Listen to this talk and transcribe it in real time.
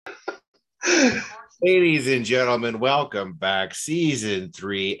Ladies and gentlemen, welcome back. Season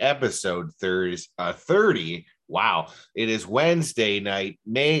 3, episode 30. Wow. It is Wednesday night,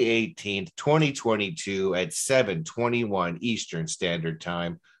 May 18th, 2022 at 7:21 Eastern Standard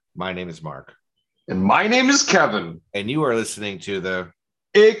Time. My name is Mark. And my name is Kevin. And you are listening to the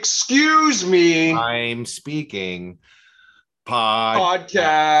Excuse me I'm Speaking pod.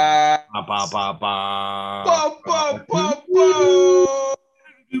 podcast. Ba, ba, ba, ba. Bo, bo, bo, bo.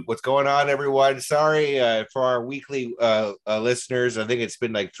 What's going on, everyone? Sorry for our weekly listeners. I think it's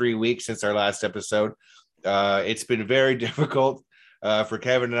been like 3 weeks since our last episode. It's been very difficult for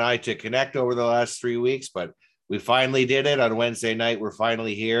Kevin and I to connect over the last 3 weeks, but we finally did it on Wednesday night. We're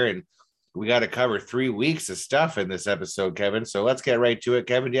finally here, and we got to cover 3 weeks of stuff in this episode, Kevin. So let's get right to it.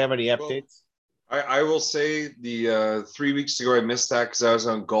 Kevin, do you have any updates? I will say the 3 weeks ago I missed that because I was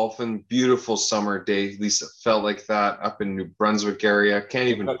on golfing. Beautiful summer day. At least it felt like that up in New Brunswick area. Can't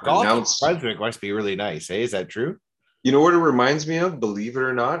even Golf in pronounce. Brunswick must be really nice. Hey, is that true? You know what it reminds me of, believe it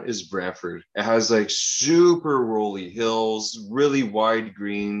or not, is Brantford. It has like super rolly hills, really wide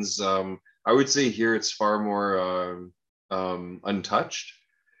greens. I would say here it's far more untouched.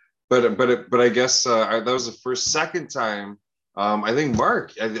 But I guess that was the second time. I think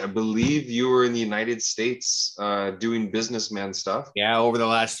Mark, I believe you were in the United States doing businessman stuff. Yeah, over the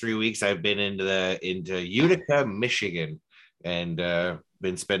last 3 weeks, I've been into Utica, Michigan, and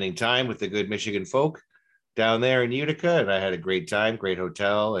been spending time with the good Michigan folk down there in Utica, and I had a great time, great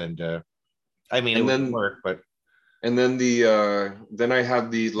hotel, and I mean, it was work, but. And then then I had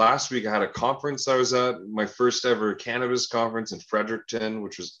the last week I had a conference I was at, my first ever cannabis conference in Fredericton,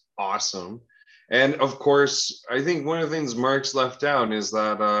 which was awesome. And of course, I think one of the things Mark's left down is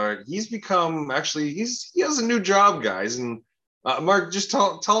that he's become he has a new job, guys. And Mark, just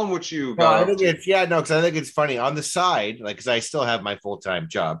tell him what you got. I think because I think it's funny on the side, like because I still have my full-time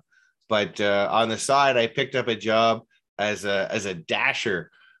job, but on the side, I picked up a job as a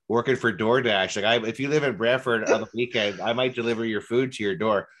dasher working for DoorDash. Like if you live in Brantford on the weekend, I might deliver your food to your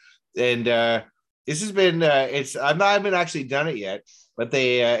door. And this has been I haven't actually done it yet, but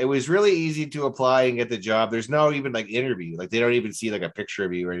it was really easy to apply and get the job. There's no even like interview. Like they don't even see like a picture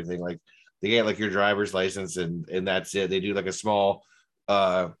of you or anything. Like they get like your driver's license and that's it. They do like a small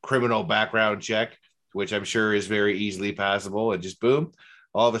criminal background check, which I'm sure is very easily passable, and just boom.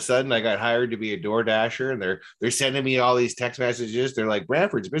 All of a sudden, I got hired to be a door dasher, and they're sending me all these text messages. They're like,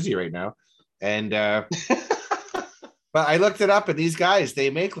 Brantford's busy right now, and but I looked it up, and these guys they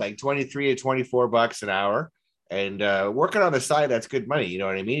make like 23 to 24 bucks an hour, and working on the side that's good money. You know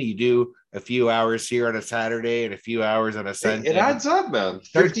what I mean? You do a few hours here on a Saturday and a few hours on a Sunday. It adds up, man.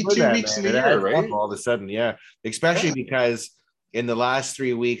 52 weeks in a year, right? All of a sudden, yeah. Especially because in the last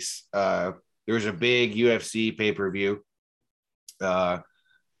 3 weeks, there was a big UFC pay-per-view.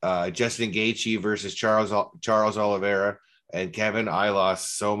 Justin Gaethje versus Charles Oliveira, and Kevin, I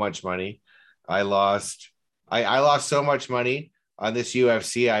lost so much money. I lost so much money on this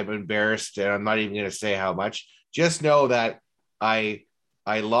UFC. I'm embarrassed, and I'm not even going to say how much. Just know that I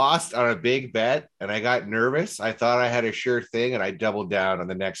lost on a big bet, and I got nervous. I thought I had a sure thing, and I doubled down on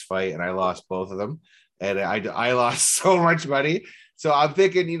the next fight, and I lost both of them, and I lost so much money. So I'm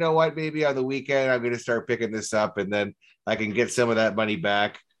thinking, you know what? Maybe on the weekend I'm going to start picking this up, and then I can get some of that money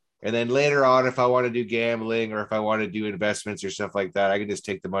back. And then later on, if I want to do gambling or if I want to do investments or stuff like that, I can just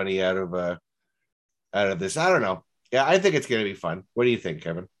take the money out of this. I don't know. Yeah, I think it's going to be fun. What do you think,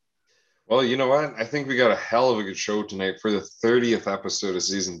 Kevin? Well, you know what? I think we got a hell of a good show tonight for the 30th episode of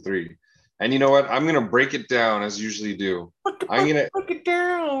season 3. And you know what? I'm going to break it down as I usually do. I'm going to break it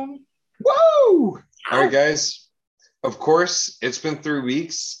down. Woo! All right, guys. Of course, it's been 3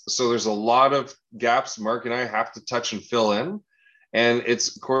 weeks, so there's a lot of gaps Mark and I have to touch and fill in. And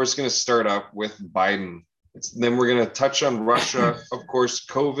it's, of course, going to start up with Biden. Then we're going to touch on Russia, of course,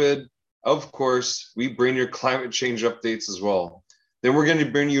 COVID. Of course, we bring your climate change updates as well. Then we're going to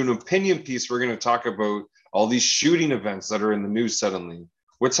bring you an opinion piece. We're going to talk about all these shooting events that are in the news suddenly.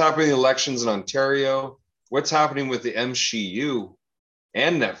 What's happening in elections in Ontario? What's happening with the MCU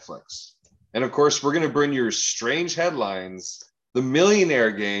and Netflix? And of course, we're going to bring your strange headlines, the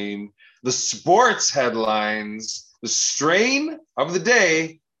millionaire game, the sports headlines, the strain of the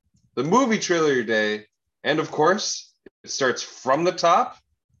day, the movie trailer day, and of course, it starts from the top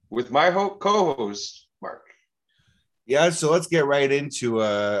with my co-host, Mark. Yeah, so let's get right into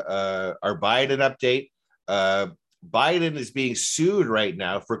our Biden update. Biden is being sued right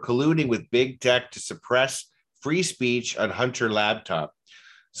now for colluding with big tech to suppress free speech on Hunter laptop.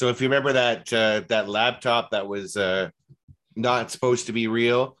 So if you remember that laptop that was not supposed to be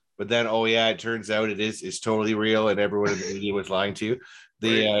real, but then, oh yeah, it turns out it's totally real, and everyone in the media was lying to you.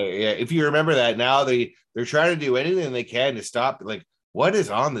 The Right. yeah, if you remember that, now they're trying to do anything they can to stop. Like, what is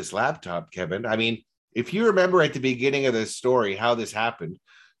on this laptop, Kevin? I mean, if you remember at the beginning of the story, how this happened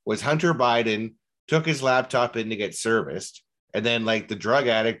was Hunter Biden took his laptop in to get serviced, and then like the drug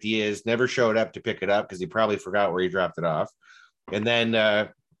addict he is never showed up to pick it up because he probably forgot where he dropped it off, and then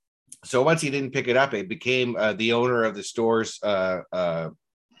so once he didn't pick it up, it became the owner of the store's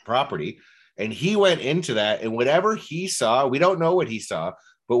property. And he went into that, and whatever he saw, we don't know what he saw,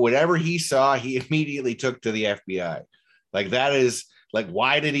 but whatever he saw, he immediately took to the FBI. Like, that is like,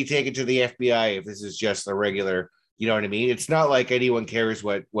 why did he take it to the FBI if this is just a regular, you know what I mean? It's not like anyone cares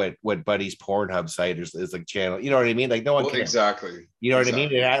what Buddy's Pornhub site is like channel, you know what I mean? Like, no one Well, cares. exactly. You know what I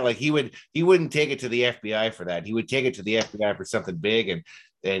mean? Exactly. Like, he wouldn't take it to the FBI for that. He would take it to the FBI for something big. And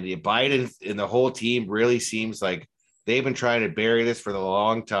Biden and the whole team really seems like they've been trying to bury this for the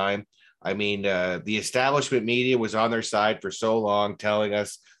long time. I mean, the establishment media was on their side for so long, telling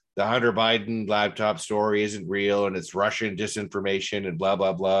us the Hunter Biden laptop story isn't real and it's Russian disinformation and blah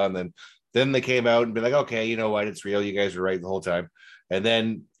blah blah. And then they came out and be like, okay, you know what, it's real. You guys were right the whole time.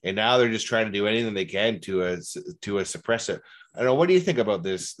 And now they're just trying to do anything they can to suppress it. I don't know. What do you think about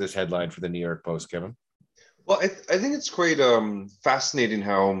this headline for the New York Post, Kevin? Well, I think it's quite fascinating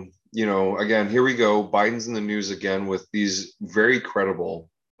how, again, here we go. Biden's in the news again with these very credible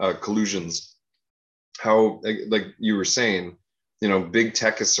collusions. How, like you were saying, big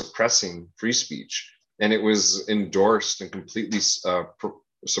tech is suppressing free speech, and it was endorsed and completely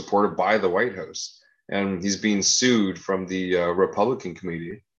supported by the White House. And he's being sued from the Republican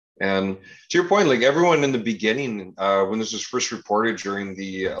committee. And to your point, like everyone in the beginning, when this was first reported during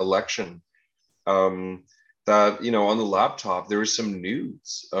the election, that on the laptop there was some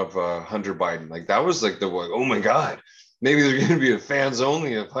nudes of Hunter Biden. Like that was like oh my God, maybe there's going to be a fans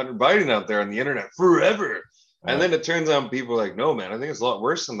only of Hunter Biden out there on the internet forever. And then it turns out people are like, no, man, I think it's a lot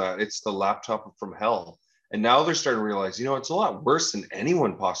worse than that. It's the laptop from hell. And now they're starting to realize, it's a lot worse than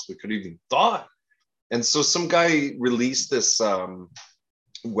anyone possibly could have even thought. And so some guy released this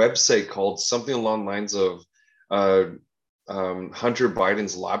website called something along the lines of Hunter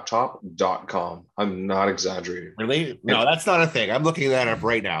Biden's laptop.com. I'm not exaggerating. Really? No, that's not a thing. I'm looking that up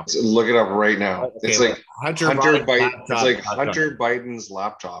right now. So look it up right now. Okay, It's like Hunter Biden. It's like Hunter Biden's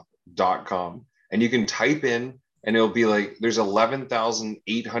laptop.com. And you can type in and it'll be like there's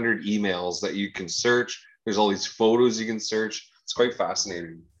 11,800 emails that you can search. There's all these photos you can search. It's quite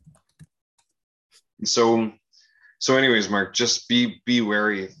fascinating. So anyways, Mark, just be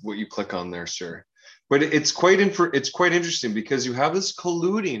wary of what you click on there, sir. But it's quite interesting because you have this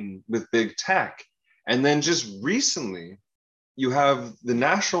colluding with big tech, and then just recently you have the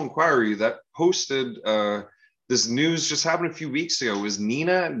National Enquiry that posted this news just happened a few weeks ago. It was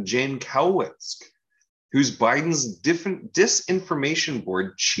Nina Jankowicz, who's Biden's disinformation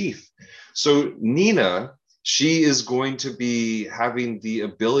board chief. So Nina, she is going to be having the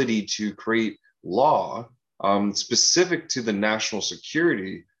ability to create law specific to the national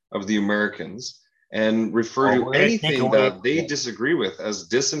security of the Americans and refer to anything that they disagree with as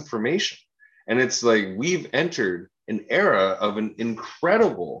disinformation. And it's like we've entered an era of an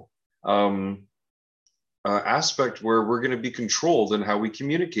incredible aspect where we're going to be controlled in how we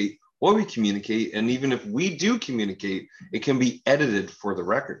communicate, what we communicate, and even if we do communicate, it can be edited for the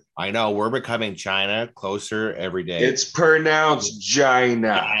record. I know we're becoming China closer every day. It's pronounced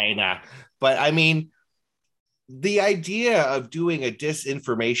China. China. But I mean, the idea of doing a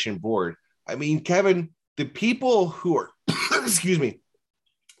disinformation board, I mean, Kevin, the people who are, excuse me,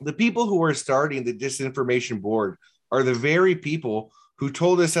 the people who are starting the disinformation board are the very people who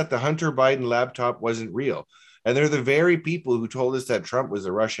told us that the Hunter Biden laptop wasn't real. And they're the very people who told us that Trump was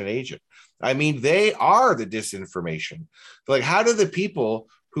a Russian agent. I mean, they are the disinformation. Like, how do the people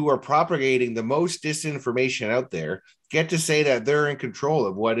who are propagating the most disinformation out there get to say that they're in control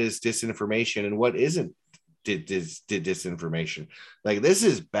of what is disinformation and what isn't disinformation? Like, this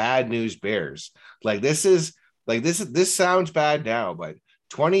is bad news bears. This sounds bad now, but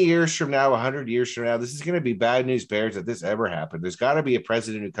 20 years from now, 100 years from now, this is going to be bad news bears that this ever happened. There's got to be a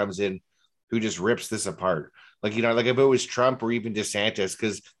president who comes in who just rips this apart. Like, like if it was Trump or even DeSantis,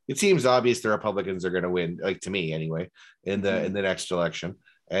 because it seems obvious the Republicans are going to win, like, to me anyway, in the next election.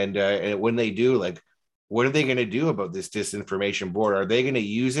 And when they do, like, what are they going to do about this disinformation board? Are they going to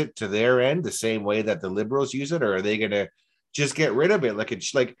use it to their end the same way that the liberals use it, or are they going to just get rid of it? Like,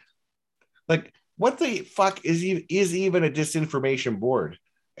 it's like what the fuck is even a disinformation board?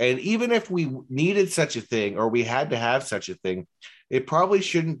 And even if we needed such a thing, or we had to have such a thing, it probably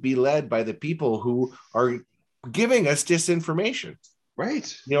shouldn't be led by the people who are giving us disinformation.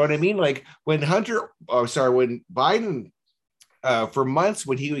 Right. You know what I mean? Like when Biden for months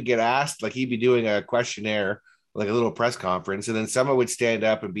when he would get asked, like he'd be doing a questionnaire, like a little press conference, and then someone would stand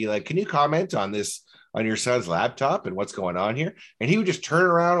up and be like, "Can you comment on this on your son's laptop and what's going on here?" And he would just turn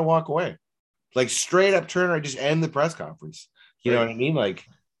around and walk away, like straight up turn around, just end the press conference. You know Right. what I mean?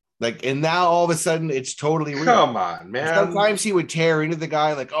 Like, and now all of a sudden it's totally real. Come on, man. Sometimes he would tear into the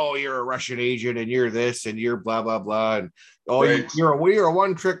guy like, "Oh, you're a Russian agent, and you're this, and you're blah blah blah, and oh, Right. you're a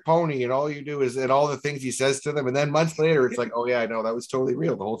one trick pony, and all you do is and all the things he says to them." And then months later, it's like, "Oh yeah, I know that was totally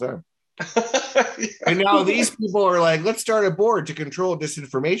real the whole time." Yeah. And now these people are like, "Let's start a board to control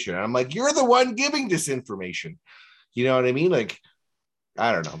disinformation." And I'm like, "You're the one giving disinformation." You know what I mean? Like,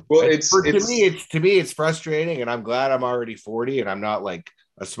 I don't know. Well, To me, it's frustrating, and I'm glad I'm already 40, and I'm not like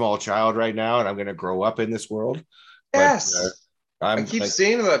a small child right now, and I'm going to grow up in this world. But yes. I I'm keep like,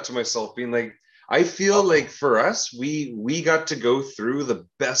 saying that to myself, being like, I feel like for us, we got to go through the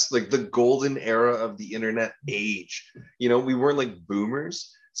best, like the golden era of the internet age. You know, we weren't like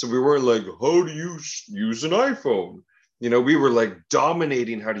boomers, so we weren't like, how do you use an iPhone? You know, we were like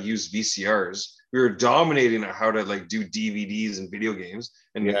dominating how to use VCRs. We were dominating how to like do DVDs and video games,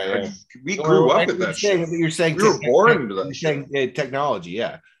 and yeah, yeah. we grew up with that shit. You're saying We were born into that shit. technology,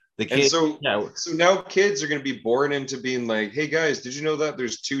 yeah. The And kid, yeah, so now kids are going to be born into being like, hey guys, did you know that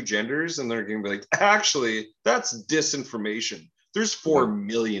there's two genders? And they're going to be like, actually, that's disinformation. There's 4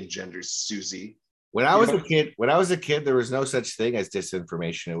 million genders, Susie. when I was a kid, there was no such thing as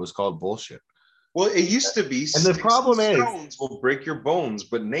disinformation. It was called bullshit. Well, it used to be And the problem is, stones will break your bones,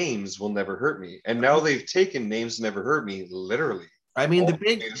 but names will never hurt me. And now they've taken names never hurt me literally. I mean, the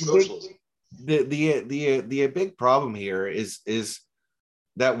big problem here is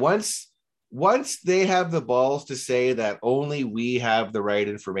that once they have the balls to say that only we have the right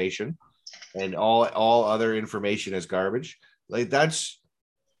information and all other information is garbage, like that's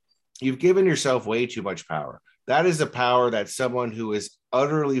you've given yourself way too much power. That is a power that someone who is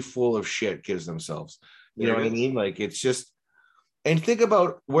utterly full of shit gives themselves. You know what I mean? Like it's just, and think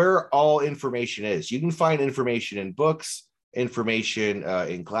about where all information is. You can find information in books, information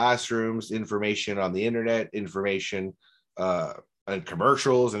in classrooms, information on the internet, information on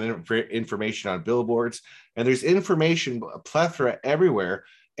commercials, and information on billboards. And there's information, a plethora everywhere.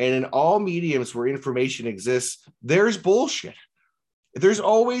 And in all mediums where information exists, there's bullshit. There's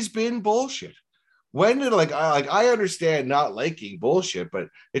always been bullshit. When did I understand not liking bullshit, but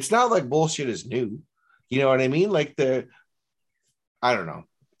it's not like bullshit is new. You know what I mean? Like I don't know.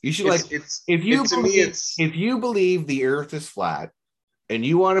 You should if you believe the earth is flat and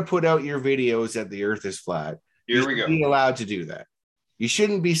you want to put out your videos that the earth is flat, you should be allowed to do that. You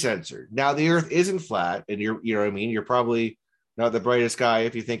shouldn't be censored. Now the earth isn't flat, and you know what I mean? You're probably not the brightest guy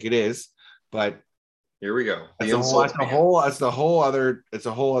if you think it is, but here we go. It's a whole other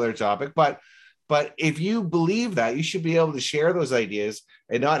topic. But if you believe that, you should be able to share those ideas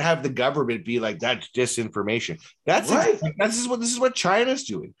and not have the government be like, that's disinformation. That's right. This is what China's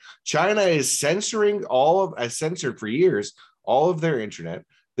doing. China is censoring has censored for years all of their internet.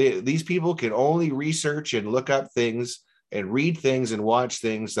 These people can only research and look up things and read things and watch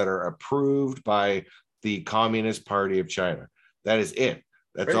things that are approved by the Communist Party of China. That is it.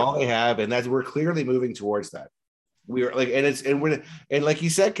 That's all they have, and we're clearly moving towards that. We are like, and like you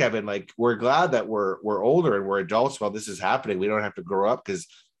said, Kevin, like we're glad that we're older and we're adults while this is happening. We don't have to grow up because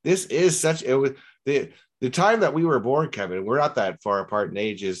this is the time that we were born, Kevin. We're not that far apart in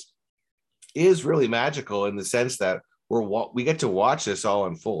ages. Is really magical in the sense that we get to watch this all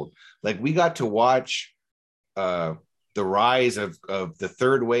unfold. Like we got to watch the rise of the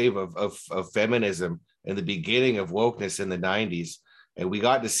third wave of feminism and the beginning of wokeness in the 90s. And we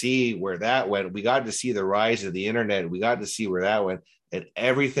got to see where that went. We got to see the rise of the internet. We got to see where that went. And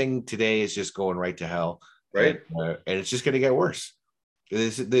everything today is just going right to hell. Right. And it's just going to get worse.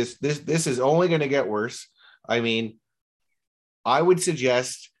 This is only going to get worse. I mean, I would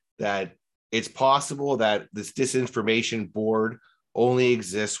suggest that it's possible that this disinformation board only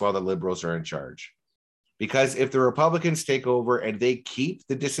exists while the liberals are in charge. Because if the Republicans take over and they keep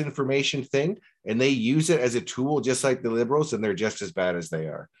the disinformation thing and they use it as a tool, just like the liberals, then they're just as bad as they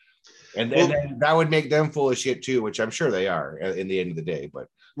are. And then that would make them full of shit too, which I'm sure they are in the end of the day. But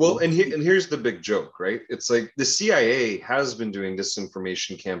and here's the big joke, right? It's like the CIA has been doing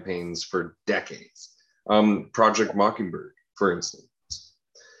disinformation campaigns for decades. Project Mockingbird, for instance.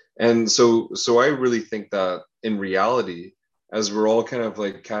 And so I really think that in reality, as we're all kind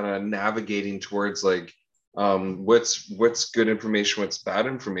of navigating towards like what's good information, what's bad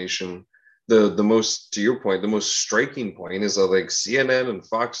information, the most, to your point, the most striking point is that like CNN and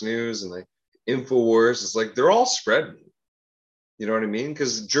Fox News and like InfoWars is like they're all spreading. You know what I mean?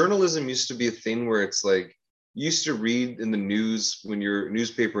 Because journalism used to be a thing where it's like used to read in the news when you're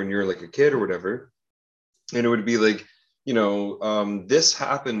newspaper and you're like a kid or whatever, and it would be like, this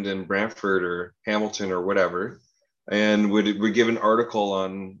happened in Brantford or Hamilton or whatever, and would give an article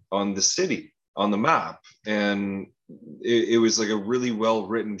on the city on the map, and it was like a really well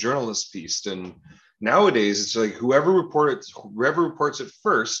written journalist piece. And nowadays it's like whoever reports it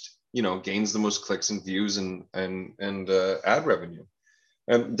first, gains the most clicks and views and ad revenue.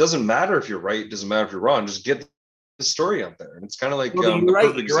 And it doesn't matter if you're right, it doesn't matter if you're wrong, just get the story out there. And it's kind of like Well, the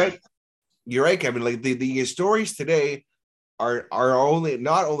perfect example. You're right, Kevin. Like the stories today are only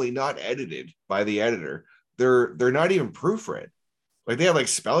not edited by the editor. They're not even proofread. Like they have like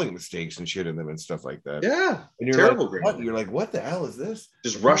spelling mistakes and shit in them and stuff like that. Yeah, And you're terrible like, grammar. what? You're like, what the hell is this?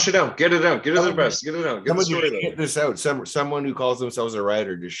 Just rush it out, get it to the best, get it out, get the story out. Get this out. Someone who calls themselves a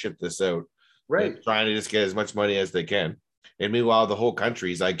writer just ship this out, right? Trying to just get as much money as they can. And meanwhile, the whole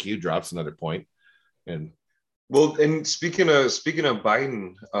country's IQ drops another point. And well, and speaking of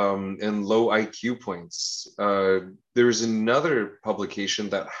Biden and low IQ points, there's another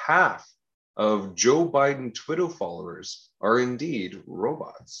publication that half of Joe Biden Twitter followers are indeed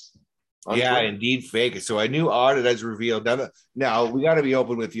robots. Yeah, Twitter. Indeed fake. So a new audit has revealed. Now we got to be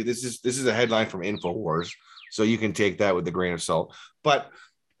open with you. This is a headline from InfoWars, so you can take that with a grain of salt. But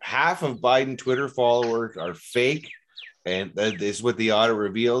half of Biden Twitter followers are fake, and that is what the audit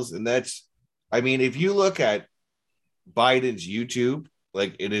reveals. And that's, I mean, if you look at Biden's YouTube,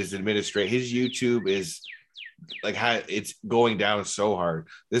 like in his administration, his YouTube is like it's going down so hard.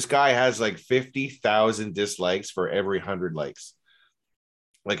 This guy has like 50,000 dislikes for every 100 likes.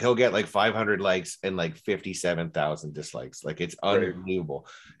 Like he'll get like 500 likes and like 57,000 dislikes. Like it's unbelievable.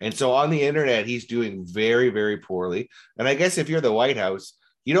 Right. And so on the internet, he's doing very, very poorly. And I guess if you're the White House,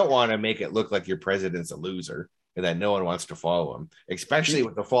 you don't want to make it look like your president's a loser and that no one wants to follow him, especially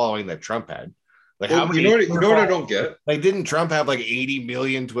with the following that Trump had. Like how many? You know what I don't get? Like, didn't Trump have like 80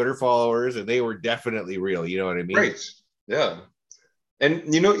 million Twitter followers, and they were definitely real? You know what I mean? Right. Yeah.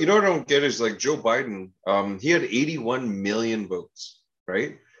 And you know what I don't get is like Joe Biden. He had 81 million votes.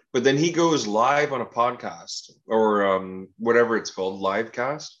 Right. But then he goes live on a podcast or whatever it's called, live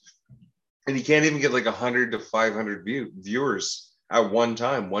cast, and he can't even get like 100 to 500 viewers at one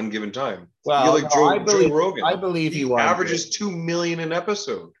given time. Well, like Joe Rogan. I believe he averages 2 million an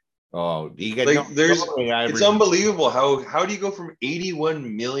episode. Oh, you get like it's unbelievable how do you go from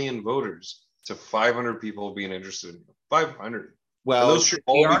 81 million voters to 500 people being interested in you? 500. Well,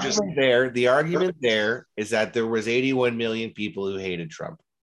 the argument there is that there was 81 million people who hated Trump.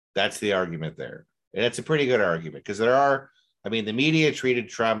 That's the argument there. And it's a pretty good argument because the media treated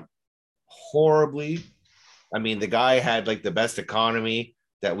Trump horribly. I mean, the guy had like the best economy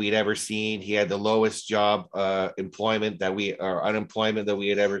that we'd ever seen. He had the lowest job unemployment that we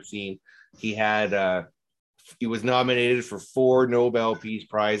had ever seen. He was nominated for 4 Nobel Peace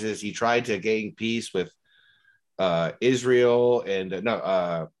Prizes. He tried to gain peace with Israel and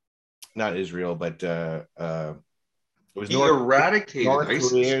not Israel, but it was eradicated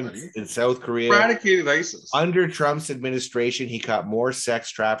ISIS in South Korea. Eradicated ISIS. Under Trump's administration, he caught more sex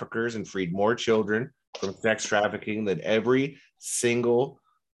traffickers and freed more children from sex trafficking than every single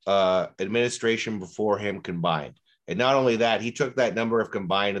administration before him combined. And not only that, he took that number of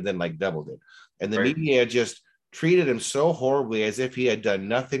combined and then like doubled it. And the media just treated him so horribly as if he had done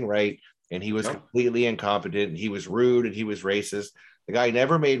nothing right. And he was completely incompetent, and he was rude, and he was racist. The guy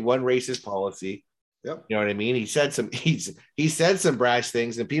never made one racist policy. Yep. You know what I mean? He said some brash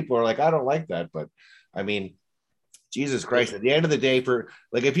things, and people are like, I don't like that. But I mean, Jesus Christ, at the end of the day,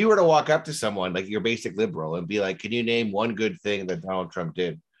 if you were to walk up to someone like your basic liberal and be like, can you name one good thing that Donald Trump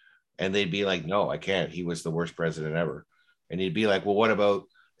did? And they'd be like, no, I can't. He was the worst president ever. And you'd be like, well, what about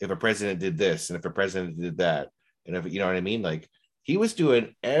if a president did this and if a president did that? And if, you know what I mean? Like he was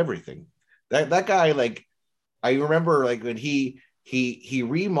doing everything. That guy, like, I remember like when he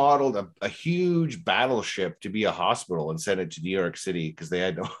remodeled a huge battleship to be a hospital and sent it to New York City because they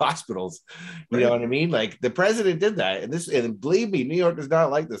had no hospitals. You know what I mean? Like the president did that. And believe me, New York does not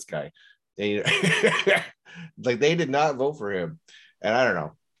like this guy. Like they did not vote for him. And I don't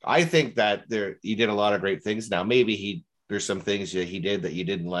know. I think that he did a lot of great things. Now, maybe there's some things that he did that you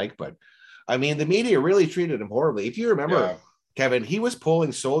didn't like, but I mean, the media really treated him horribly. If you remember, Kevin, he was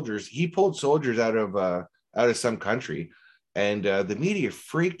pulling soldiers. He pulled soldiers out of some country, and the media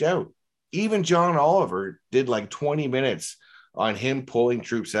freaked out. Even John Oliver did like 20 minutes on him pulling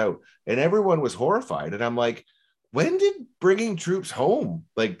troops out, and everyone was horrified. And I'm like, when did bringing troops home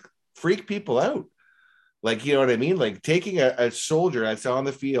like freak people out? Like, you know what I mean? Like taking a soldier that's on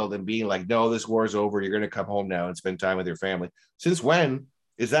the field and being like, no, this war's over. You're going to come home now and spend time with your family. Since when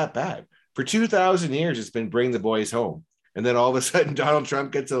is that bad? For 2,000 years, it's been bring the boys home. And then all of a sudden, Donald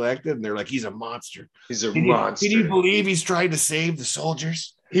Trump gets elected, and they're like, he's a monster. He's a Can you monster. believe he's trying to save the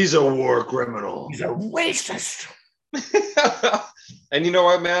soldiers? He's a war criminal. He's a racist. And you know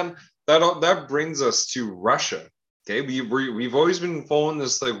what, man? That brings us to Russia. Okay, we've always been following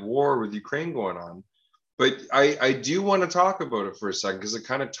this like war with Ukraine going on, but I do want to talk about it for a second because it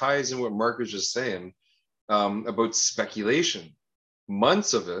kind of ties in what Mark was just saying about speculation,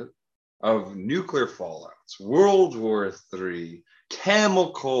 months of it, of nuclear fallouts, World War III,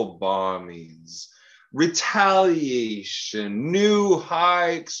 chemical bombings, retaliation, new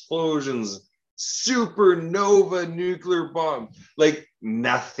high explosions, supernova nuclear bomb, like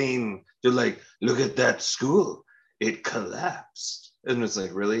nothing. They're like, look at that school, it collapsed. And it's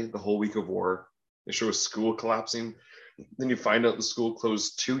like, really? The whole week of war, they show a school collapsing. Then you find out the school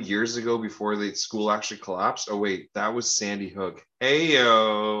closed 2 years ago before the school actually collapsed. Oh, wait, that was Sandy Hook.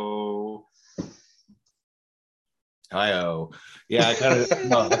 Hey-yo. Hi-oh. Yeah, I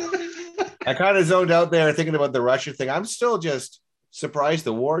kind of zoned out there thinking about the Russia thing. I'm still just surprised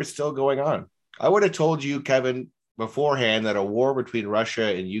the war is still going on. I would have told you, Kevin, beforehand that a war between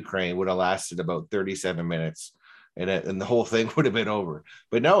Russia and Ukraine would have lasted about 37 minutes and the whole thing would have been over.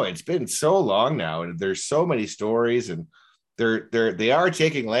 But no, it's been so long now, and there's so many stories, and they are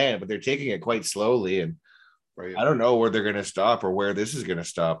taking land, but they're taking it quite slowly. And right. I don't know where they're going to stop or where this is going to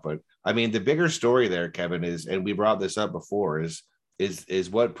stop. But I mean, the bigger story there, Kevin, is, and we brought this up before, is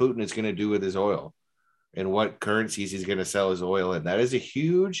what Putin is going to do with his oil and what currencies he's going to sell his oil in. That is a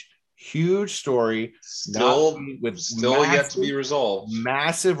huge story. Still yet to be resolved.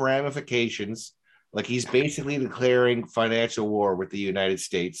 Massive ramifications. Like, he's basically declaring financial war with the United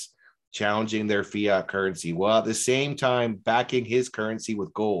States, challenging their fiat currency, while at the same time backing his currency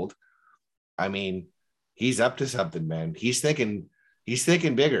with gold. I mean, he's up to something, man. He's thinking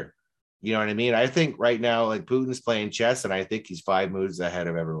bigger. You know what I mean? I think right now, like, Putin's playing chess, and I think he's 5 moves ahead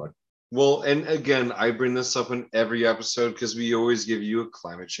of everyone. Well, and again, I bring this up in every episode because we always give you a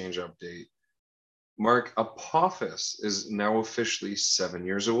climate change update. Mark, Apophis is now officially 7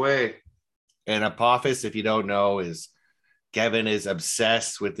 years away. And Apophis, if you don't know, is Kevin is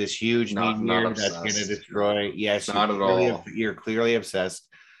obsessed with this huge meteor that's going to destroy. No, yes, not at all. You're clearly obsessed.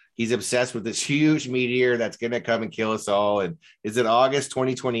 He's obsessed with this huge meteor that's going to come and kill us all. And is it August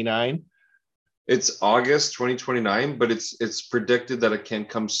 2029? It's August 2029, but it's predicted that it can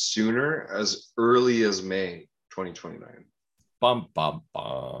come sooner, as early as May 2029. Bum bum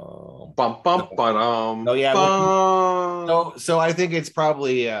bum bum bum bum. Oh yeah. So I think it's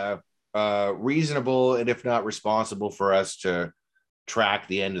probably reasonable and if not responsible for us to track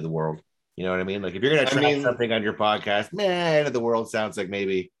the end of the world. You know what I mean? Like, if you're going to track something on your podcast, end of the world sounds like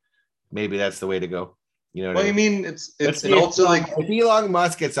maybe that's the way to go. You know what I mean? It's also like, if Elon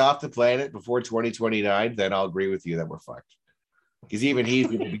Musk gets off the planet before 2029, then I'll agree with you that we're fucked. Because even he's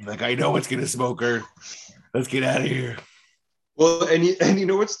going to be like, I know it's going to smoke her. Let's get out of here. Well, and you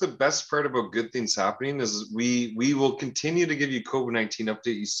know what's the best part about good things happening is we will continue to give you COVID-19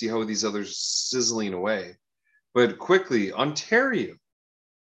 update. You see how these others sizzling away. But quickly, Ontario,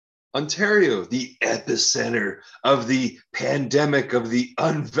 the epicenter of the pandemic of the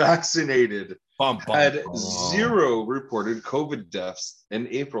unvaccinated, had 0 reported COVID deaths in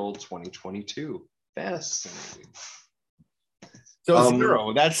April 2022. Fascinating. So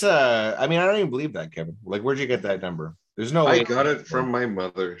 0. That's I mean, I don't even believe that, Kevin. Like, where'd you get that number? There's no way. I got it from my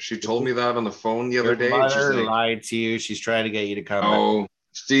mother. She told me that on the phone the other day. Your mother lied to you. She's trying to get you to come back.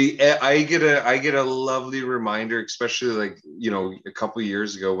 See, I get a lovely reminder, especially like, a couple of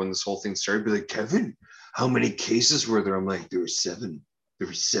years ago when this whole thing started. Be like, Kevin, how many cases were there? I'm like, there were 7. There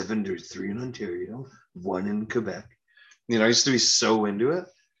were 7. There's 3 in Ontario, 1 in Quebec. I used to be so into it,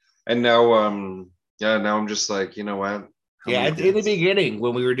 and now, now I'm just like, you know what? In the beginning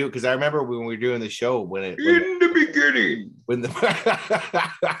when we were doing, because I remember when we were doing the show in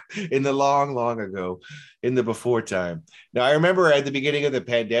the long ago, in the before time. Now I remember at the beginning of the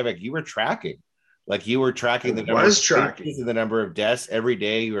pandemic, you were tracking the number of cases and the number of deaths every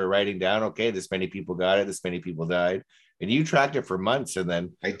day. You were writing down, okay, this many people got it, this many people died, and you tracked it for months. And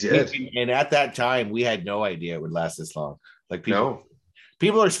then I did, and at that time we had no idea it would last this long. Like,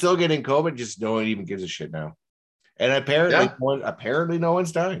 people are still getting COVID, just no one even gives a shit now. And apparently no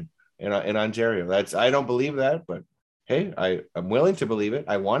one's dying in Ontario. I don't believe that, but hey, I'm willing to believe it.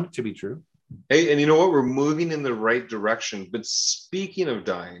 I want it to be true. Hey, and you know what? We're moving in the right direction. But speaking of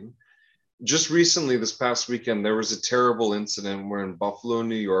dying, just recently, this past weekend, there was a terrible incident where in Buffalo,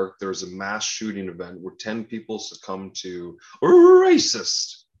 New York, there was a mass shooting event where 10 people succumbed to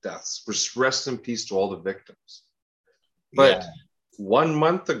racist deaths. Rest in peace to all the victims. But 1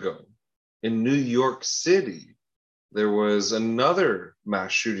 month ago, in New York City, there was another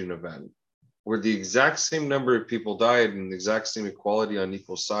mass shooting event where the exact same number of people died and the exact same equality on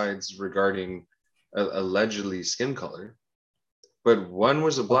equal sides regarding allegedly skin color. But one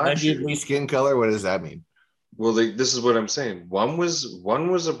was a black Allegedly shooting. skin color. What does that mean? Well, this is what I'm saying. One was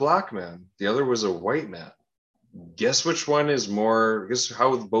a black man. The other was a white man. Guess which one is more? Guess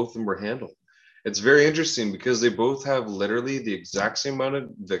how both of them were handled. It's very interesting because they both have literally the exact same amount of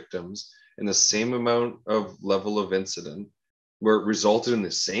victims and the same amount of level of incident, where it resulted in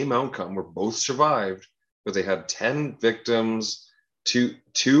the same outcome, where both survived, but they had 10 victims.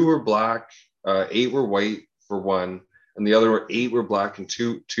 Two were black, 8 were white for one, and the other 8 were black and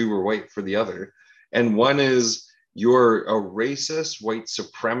two were white for the other. And one is you're a racist, white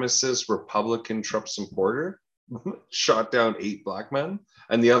supremacist, Republican Trump supporter, shot down 8 black men,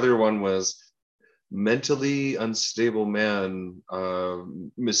 and the other one was mentally unstable man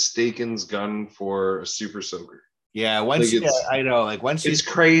mistakens gun for a super soaker. Yeah, Like I know, like it's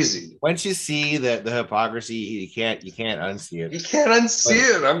crazy. once you see the hypocrisy, you can't unsee it. You can't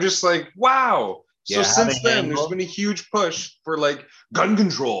unsee it. I'm just like, wow. So Yeah, how since to then, there's handle. been a huge push for like gun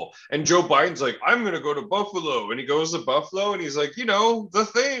control. And Joe Biden's like, I'm gonna go to Buffalo. And he goes to Buffalo and he's like, the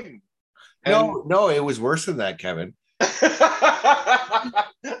thing. And No, it was worse than that, Kevin.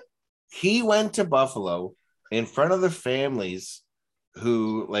 He went to Buffalo in front of the families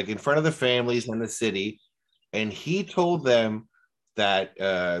in front of the families in the city, and he told them that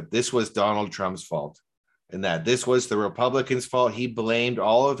this was Donald Trump's fault and that this was the Republicans' fault. He blamed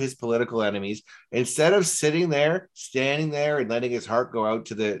all of his political enemies instead of standing there, and letting his heart go out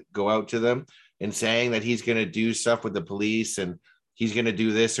to them and saying that he's going to do stuff with the police and he's going to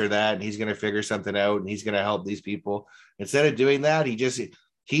do this or that and he's going to figure something out and he's going to help these people. Instead of doing that,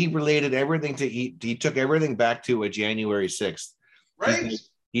 he related everything to he took everything back to a January 6th. right.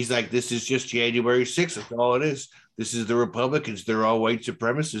 He's like, this is just January 6th. That's all it is. This is the Republicans. They're all white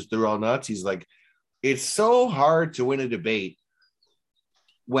supremacists. They're all Nazis. Like, it's so hard to win a debate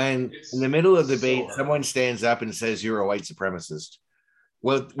when in the middle of the debate, someone stands up and says you're a white supremacist.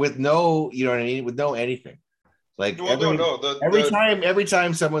 With no, you know what I mean? With no anything. Like every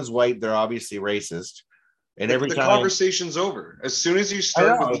time someone's white, they're obviously racist. And every the time conversation's over. As soon as you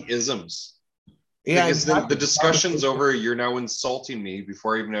start with the isms. Yeah, because then the discussion's over. You're now insulting me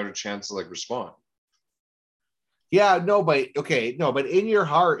before I even had a chance to respond. Yeah, but in your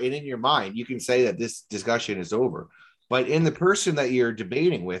heart and in your mind, you can say that this discussion is over. But in the person that you're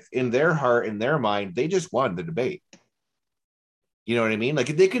debating with, in their heart and their mind, they just won the debate. You know what I mean? Like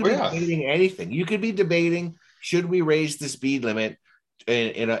they could be debating anything. You could be debating, should we raise the speed limit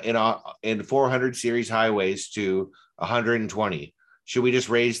in 400 series highways to 120? Should we just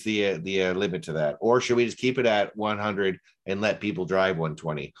raise the limit to that, or should we just keep it at 100 and let people drive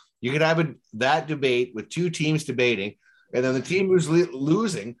 120? You could have that debate with two teams debating, and then the team who's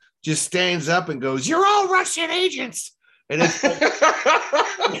losing just stands up and goes, "You're all Russian agents," and it's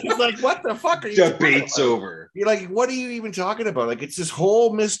like, what the fuck are you? Debate's over. You're like, what are you even talking about? Like, it's this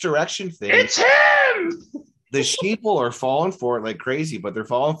whole misdirection thing. It's him. The sheeple are falling for it like crazy, but they're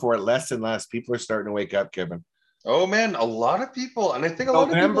falling for it less and less. People are starting to wake up, Kevin. Oh man, a lot of people, and I think a lot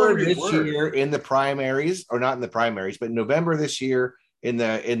of people November this year in the primaries, or not in the primaries, but November this year in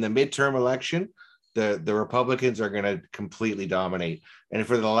the midterm election, the Republicans are going to completely dominate. And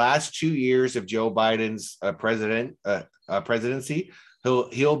for the last 2 years of Joe Biden's presidency,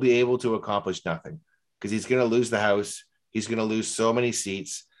 he'll be able to accomplish nothing because he's going to lose the House. He's going to lose so many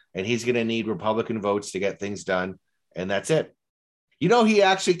seats, and he's going to need Republican votes to get things done. And that's it. You know, he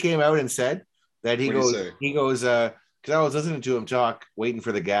actually came out and said that he goes, because I was listening to him talk, waiting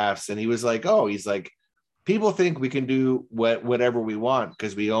for the gaffes, and he was like, people think we can do whatever we want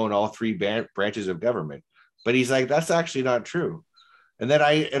because we own all 3 branches of government. But he's like, that's actually not true. And then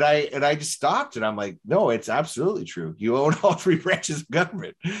I just stopped, and I'm like, no, it's absolutely true. You own all 3 branches of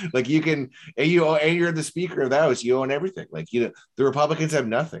government. Like you can, and you're the Speaker of the House. You own everything. Like the Republicans have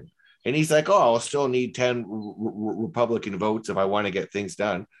nothing. And he's like, I'll still need 10 Republican votes if I want to get things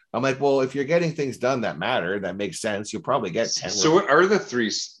done. I'm like, well, if you're getting things done that matter, that makes sense. You'll probably get 10. So what are the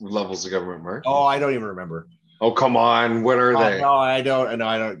 3 levels of government, Mark? Oh, I don't even remember. Oh, come on. What are they? No, I don't. No,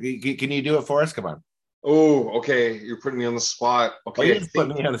 I don't. Can you do it for us? Come on. Oh, okay. You're putting me on the spot. Okay. You just put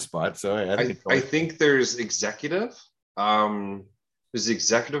me on the spot. So I think there's executive. There's the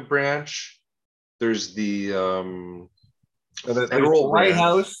executive branch. There's the federal White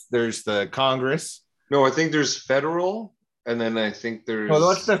House. There's the Congress. No, I think there's federal, and then I think there's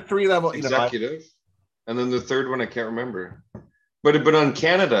that's the 3 level executive, and then the third one I can't remember. But on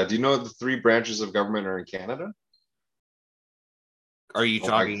Canada, do you know the 3 branches of government are in Canada? Are you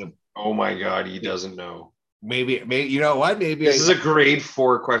talking? Oh my God, he doesn't know. Maybe you know what? Maybe This is a grade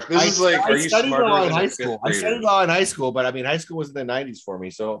 4 question. This is like, I are you studied smarter law in than a high fifth school. I studied grader? law in high school, but I mean, high school was in the '90s for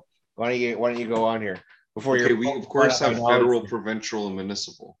me. So why don't you go on here before you're Okay, we of pulling course up my have knowledge? federal, provincial, and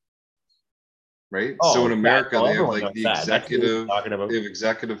municipal, right? So in Oh, that. America, Oh, they have everyone like knows that. That's what we're talking they about. have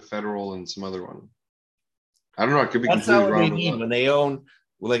executive, federal, and some other one. I don't know. I could be That's not completely what wrong they with mean that. when they own,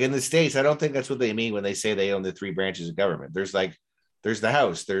 like in the States. I don't think that's what they mean when they say they own the three branches of government. There's the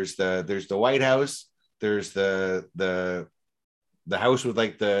House, there's the White House, there's the House with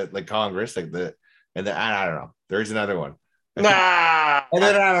like Congress, and then I don't know. There's another one. Nah. And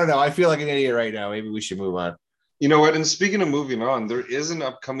then I don't know. I feel like an idiot right now. Maybe we should move on. You know what? And speaking of moving on, there is an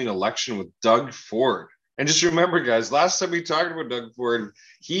upcoming election with Doug Ford. And just remember, guys, last time we talked about Doug Ford,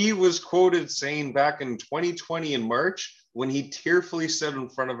 he was quoted saying back in 2020 in March, when he tearfully said in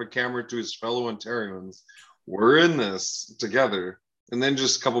front of a camera to his fellow Ontarians, "We're in this together." And then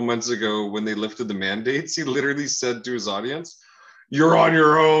just a couple months ago, when they lifted the mandates, he literally said to his audience, "You're on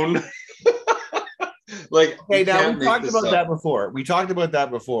your own." Like, Okay, you now we can't make talked this about up. that before. We talked about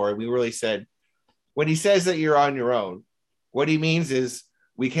that before. And we really said when he says that you're on your own, what he means is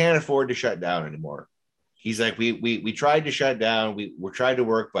we can't afford to shut down anymore. He's like, we tried to shut down, we tried to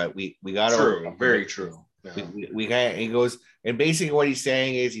work, but we got to True, overcome very it. true. Yeah. We can't. He goes, and basically what he's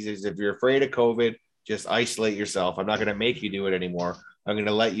saying is, he says, if you're afraid of COVID, just isolate yourself. I'm not going to make you do it anymore. I'm going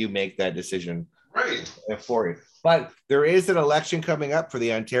to let you make that decision Right. for you. But there is an election coming up for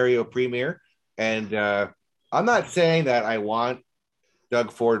the Ontario Premier, and I'm not saying that I want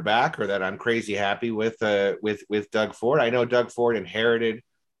Doug Ford back or that I'm crazy happy with Doug Ford. I know Doug Ford inherited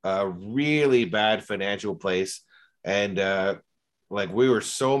a really bad financial place, and like we were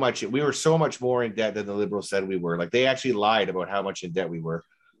so much more in debt than the Liberals said we were. Like they actually lied about how much in debt we were,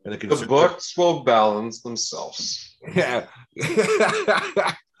 and the The conservative. books will balance themselves. Yeah.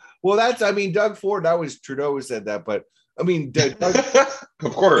 Well, I mean, Doug Ford, that was Trudeau who said that, but I mean,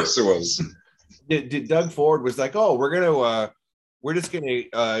 Of course it was. Doug Ford was like, oh, we're just gonna,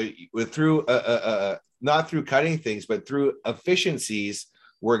 through, not through cutting things, but through efficiencies,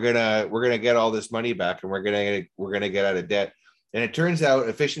 we're gonna get all this money back, and we're gonna get out of debt. And it turns out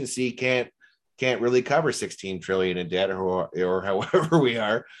efficiency can't really cover 16 trillion in debt, or however we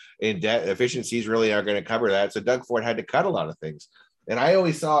are in debt. Efficiencies really aren't going to cover that. So Doug Ford had to cut a lot of things. And I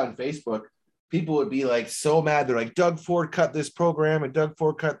always saw on Facebook, people would be like so mad. They're like, Doug Ford cut this program and Doug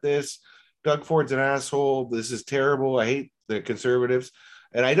Ford cut this. Doug Ford's an asshole. This is terrible. I hate the conservatives.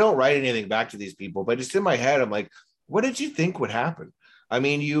 And I don't write anything back to these people, but just in my head, I'm like, what did you think would happen? I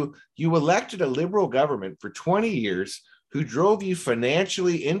mean, you elected a liberal government for 20 years who drove you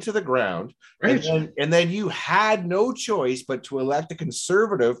financially into the ground, Right. and then you had no choice but to elect a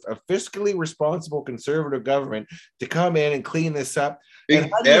fiscally responsible conservative government to come in and clean this up. And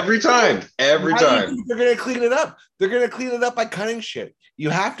Every time. how do you think they're going to clean it up? They're going to clean it up by cutting shit. You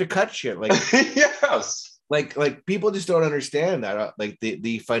have to cut shit. Like Yes. Like people just don't understand that, like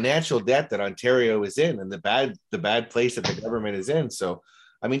the financial debt that Ontario is in, and the bad place that the government is in. So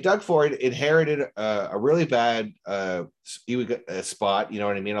I mean, Doug Ford inherited a really bad spot. You know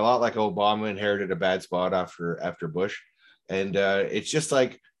what I mean? A lot like Obama inherited a bad spot after Bush, and it's just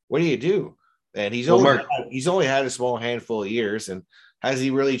like, what do you do? And he's only had a small handful of years, and has he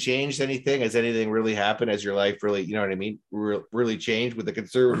really changed anything? Has anything really happened? Has your life really, you know what I mean, really changed with the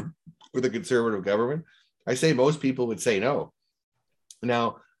conservative government? I say most people would say no.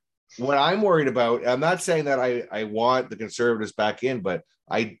 Now, what I'm worried about, I'm not saying that I want the conservatives back in, but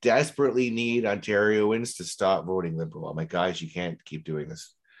I desperately need Ontarians to stop voting liberal. I'm like, guys, you can't keep doing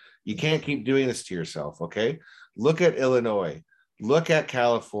this. You can't keep doing this to yourself. Okay. Look at Illinois. Look at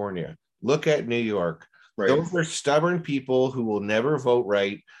California. Look at New York. Right. Those are stubborn people who will never vote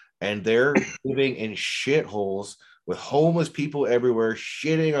right. And they're living in shitholes with homeless people everywhere,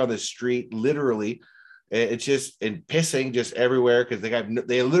 shitting on the street, literally. It's just and pissing just everywhere because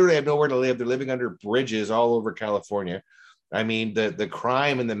they literally have nowhere to live. They're living under bridges all over California. I mean, the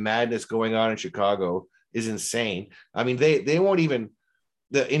crime and the madness going on in Chicago is insane. I mean, they won't even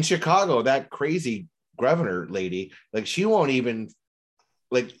in Chicago, that crazy governor lady, like she won't even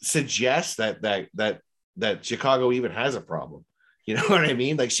like suggest that Chicago even has a problem. You know what I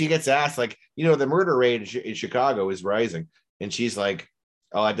mean? Like she gets asked, like, the murder rate in Chicago is rising, and she's like,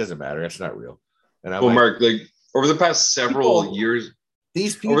 "Oh, it doesn't matter. That's not real." And I'm well, like, Mark, like over the past several years,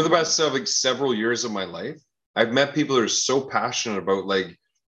 these people, over the past several years of my life, I've met people that are so passionate about like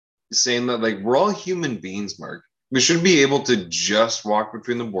saying that like we're all human beings, Mark. We should be able to just walk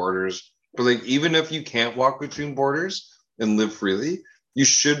between the borders. But like even if you can't walk between borders and live freely, you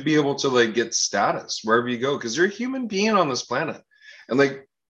should be able to like get status wherever you go because you're a human being on this planet. And like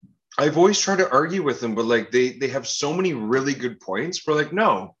I've always tried to argue with them, but like they have so many really good points. We're like,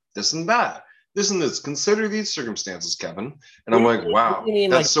 no, this and that, this and this. Consider these circumstances, Kevin. And I'm like, What do wow, you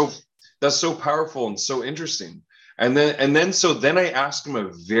mean? Like, that's so powerful and so interesting. And then I ask him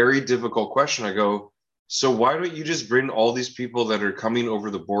a very difficult question. I go, so why don't you just bring all these people that are coming over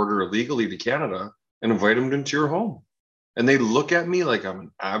the border illegally to Canada and invite them into your home? And they look at me like I'm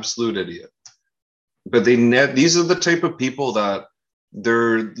an absolute idiot. But these are the type of people that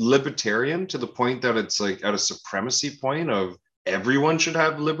they're libertarian to the point that it's like at a supremacy point of everyone should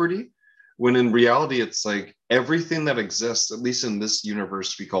have liberty, when in reality it's like everything that exists, at least in this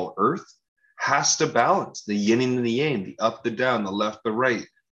universe we call Earth, has to balance the yin and the yang, the up, the down, the left, the right.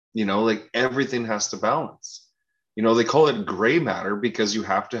 Like everything has to balance. They call it gray matter because you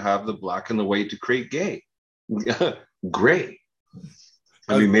have to have the black and the white to create gay. Gray.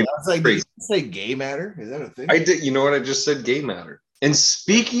 I mean, maybe I was like, did you say gay matter? Is that a thing? I did. You know what? I just said gay matter. And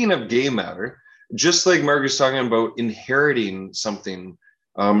speaking of gay matter, just like Margaret's talking about inheriting something,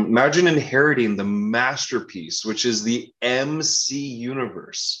 imagine inheriting the masterpiece, which is the MC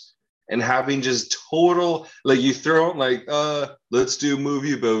universe, and having just total, like you throw out like, let's do a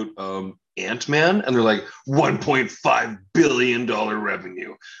movie about Ant-Man, and they're like $1.5 billion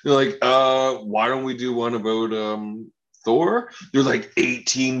revenue. They're like, why don't we do one about Thor? They're like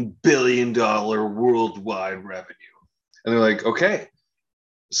 $18 billion worldwide revenue. And they're like, okay,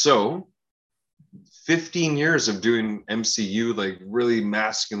 so 15 years of doing MCU, like really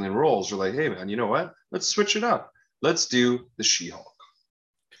masculine roles, you're like, hey man, you know what? Let's switch it up. Let's do the She-Hulk.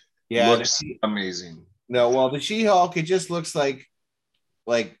 Yeah, Looks amazing. no, well, the She-Hulk, it just looks like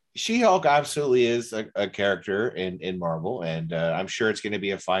She-Hulk absolutely is a character in Marvel, and I'm sure it's going to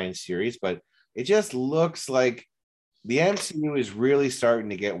be a fine series, but it just looks like the MCU is really starting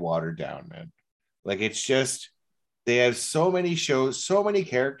to get watered down, man. Like it's just they have so many shows, so many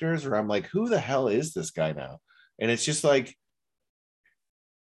characters where I'm like, who the hell is this guy now? And it's just like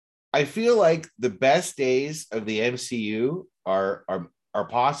I feel like the best days of the MCU are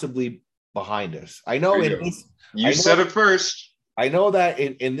possibly behind us. I know There in you go. this You I said know it first. I know that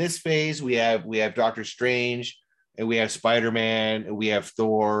in this phase we have Doctor Strange and we have Spider-Man and we have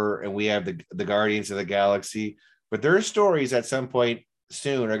Thor and we have the Guardians of the Galaxy, but their stories at some point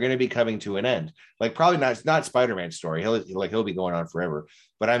soon are going to be coming to an end. Like probably not Spider-Man's story. He'll be going on forever.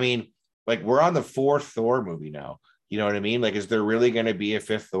 But I mean, like we're on the fourth Thor movie now. You know what I mean? Like, is there really going to be a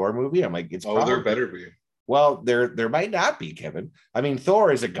fifth Thor movie? I'm like, it's Oh, there probably better be. well, there might not be, Kevin. I mean,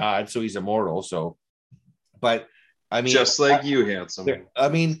 Thor is a god, so he's immortal. So, but I mean, Just like you, handsome. I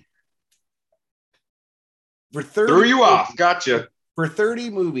mean, for Threw 30 you off. Gotcha. for 30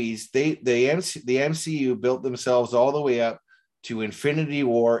 movies, the MCU built themselves all the way up to Infinity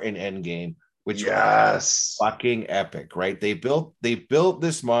War and Endgame, which was Yes. fucking epic, right? They built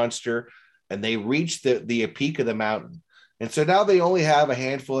this monster and they reached the peak of the mountain. And so now they only have a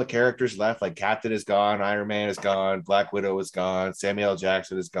handful of characters left, like Captain is gone, Iron Man is gone, Black Widow is gone, Samuel L.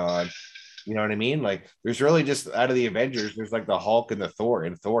 Jackson is gone. You know what I mean? Like there's really just out of the Avengers, there's like the Hulk and the Thor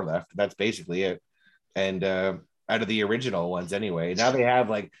left. That's basically it. And out of the original ones anyway. Now they have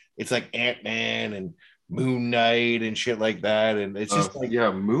like it's like Ant-Man and Moon Knight and shit like that. And it's just like Yeah,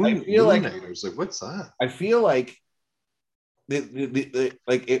 I Moon feel like Knight. I was like, what's that? I feel like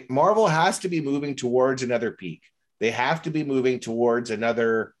Marvel has to be moving towards another peak. They have to be moving towards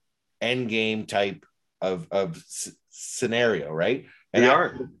another end game type scenario, right? And They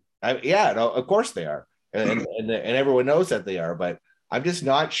are. yeah, no, of course they are, and everyone knows that they are. But I'm just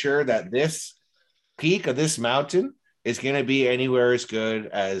not sure that this peak of this mountain is going to be anywhere as good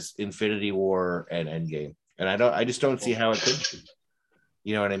as Infinity War and Endgame. And I just don't see how it could be.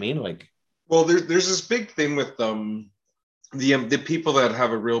 You know what I mean? Like, Well, there's this big thing with the people that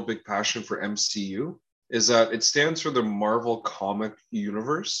have a real big passion for MCU is that it stands for the Marvel Comic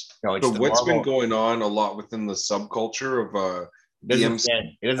Universe. no, it's But the what's been Marvel. going on a lot within the subculture of the MCU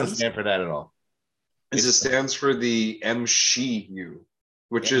It doesn't stand for that at all. is it stands for the MSHU,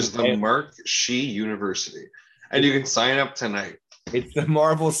 which is the Mark Shee University. And you can sign up tonight. It's the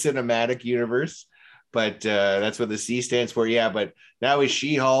Marvel Cinematic Universe, but that's what the C stands for. Yeah, but now with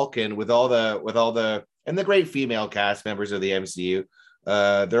She-Hulk and with all the and the great female cast members of the MCU,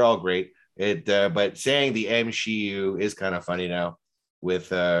 they're all great. But saying the MCU is kind of funny now.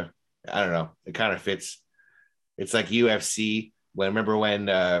 With I don't know, it kind of fits. It's like UFC. Remember when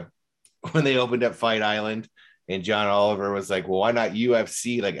they opened up Fight Island and John Oliver was like, well, why not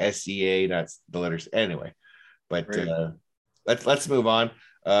UFC, like SCA, not the letters anyway. But Right. Let's move on.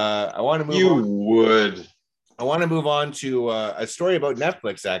 I want to move You on. would. I want to move on to a story about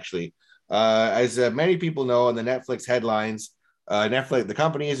Netflix, actually. As many people know on the Netflix headlines, Netflix, the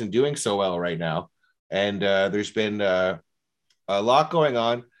company isn't doing so well right now, and there's been a lot going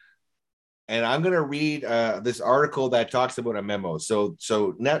on. And I'm going to read this article that talks about a memo. The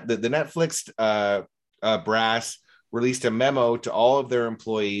Netflix brass released a memo to all of their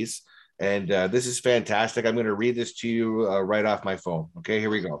employees, and this is fantastic. I'm going to read this to you right off my phone. Okay, here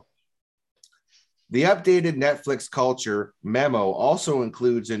we go. The updated Netflix culture memo also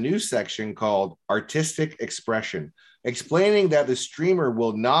includes a new section called Artistic Expression, explaining that the streamer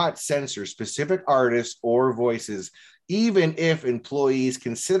will not censor specific artists or voices, even if employees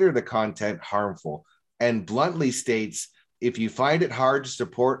consider the content harmful, and bluntly states, if you find it hard to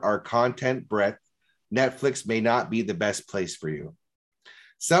support our content breadth, Netflix may not be the best place for you.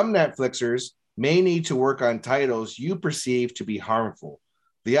 Some Netflixers may need to work on titles you perceive to be harmful.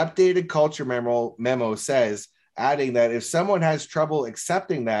 The updated culture memo says, adding that if someone has trouble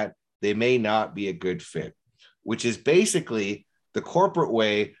accepting that, they may not be a good fit, which is basically the corporate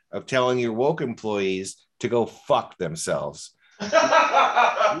way of telling your woke employees to go fuck themselves. You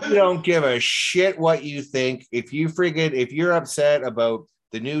don't give a shit what you think. If you're upset about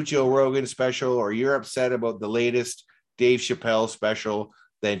the new Joe Rogan special, or you're upset about the latest Dave Chappelle special,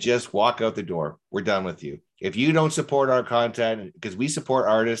 then just walk out the door. We're done with you. If you don't support our content, because we support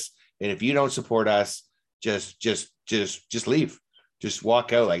artists, and if you don't support us, just leave. Just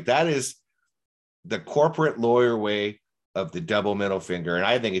walk out. Like, that is the corporate lawyer way of the double middle finger, and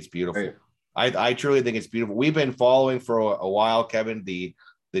I think it's beautiful. Right. I truly think it's beautiful. We've been following for a while, Kevin, the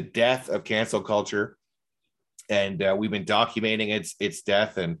death of cancel culture, and we've been documenting its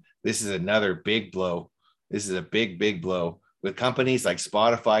death. And this is another big blow. This is a big blow, with companies like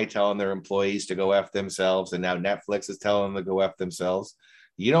Spotify telling their employees to go F themselves, and now Netflix is telling them to go F themselves.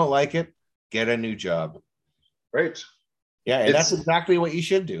 You don't like it? Get a new job. Right. Yeah, and that's exactly what you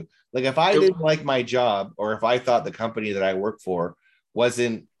should do. Like, if I didn't like my job, or if I thought the company that I work for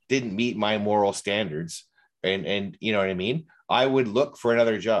didn't meet my moral standards, and you know what I mean, I would look for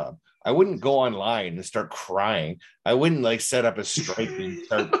another job. I wouldn't go online and start crying. I wouldn't like set up a strike and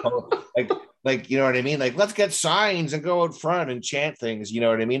start like you know what I mean? Like, let's get signs and go out front and chant things. You know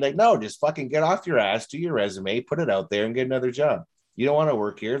what I mean? Like, no, just fucking get off your ass, do your resume, put it out there, and get another job. You don't want to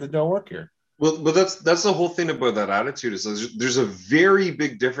work here, then don't work here. Well, but that's the whole thing about that attitude, is there's a very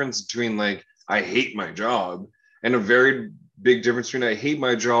big difference between, like, I hate my job, and a very big difference between I hate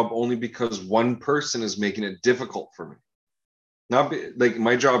my job only because one person is making it difficult for me. Not like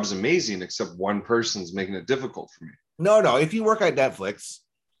my job is amazing, except one person's making it difficult for me. No. If you work at Netflix,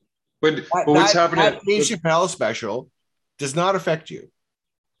 but what's happening? That Dave Chappelle special does not affect you.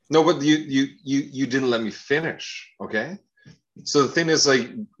 No, but you didn't let me finish. Okay. So the thing is, like,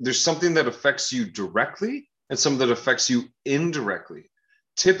 there's something that affects you directly and something that affects you indirectly.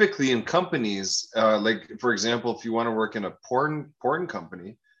 Typically in companies, like, for example, if you want to work in a porn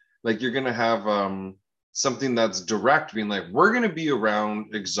company, like, you're going to have something that's direct, being like, we're going to be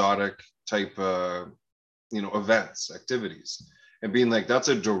around exotic type, events, activities, and being like, that's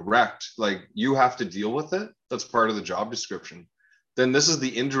a direct, like, you have to deal with it. That's part of the job description. Then this is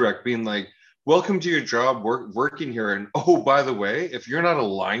the indirect, being like, welcome to your job, working here. And oh, by the way, if you're not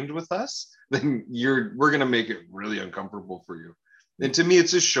aligned with us, then we're going to make it really uncomfortable for you. And to me,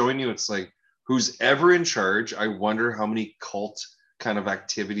 it's just showing you, it's like, who's ever in charge, I wonder how many cult kind of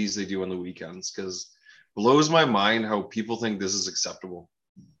activities they do on the weekends, because blows my mind how people think this is acceptable.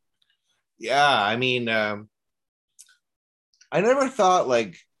 Yeah, I mean, I never thought,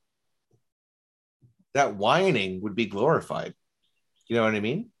 like, that whining would be glorified. You know what I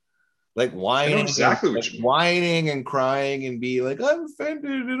mean? Like, whining, whining and crying and be like, I'm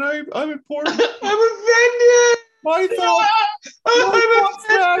offended and I'm important. I'm offended. My thoughts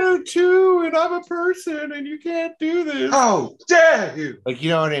matter too, and I'm a person, and you can't do this. How dare you? Like,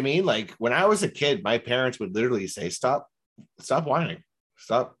 you know what I mean? Like, when I was a kid, my parents would literally say, stop whining.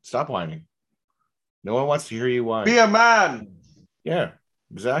 Stop whining. No one wants to hear you whine. Be a man. Yeah,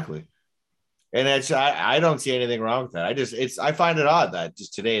 exactly. And I don't see anything wrong with that. I find it odd that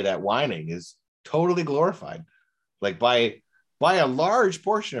just today that whining is totally glorified, like by a large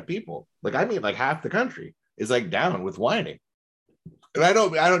portion of people. Like, I mean, like, half the country is like down with whining. And I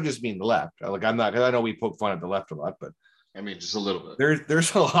don't just mean the left. Like, I'm not, because I know we poke fun at the left a lot, but I mean, just a little bit.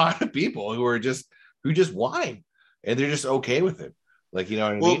 There's a lot of people who just whine, and they're just okay with it. Like, you know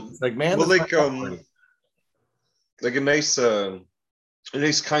what I mean? It's like, man, like a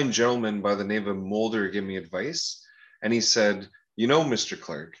nice kind gentleman by the name of Mulder gave me advice, and he said, Mr.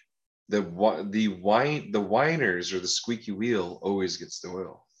 Clark, the whiners, or the squeaky wheel, always gets the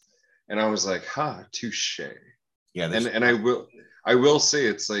oil. And I was like, touche. Yeah, and I will say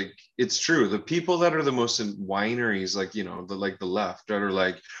it's like it's true. The people that are the most in wineries, like the left, that are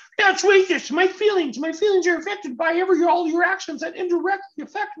like, that's racist. My feelings are affected by all your actions that indirectly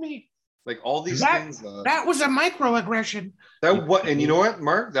affect me. Like all these things That was a microaggression. that what and you know what,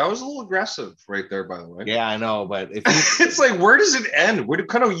 Mark? That was a little aggressive right there, by the way. Yeah, I know, but if you it's like, where does it end? What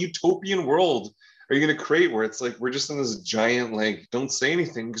kind of utopian world are you going to create where it's like we're just in this giant, like, don't say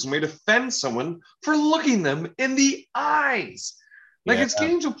anything because we might offend someone for looking them in the eyes? Like, yeah, it's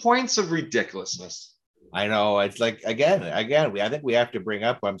getting to points of ridiculousness. I know. It's like again, I think we have to bring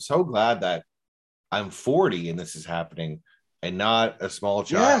up. I'm so glad that I'm 40 and this is happening, and not a small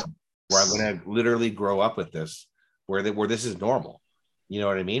child Yes. where I'm going to literally grow up with this, where this is normal. You know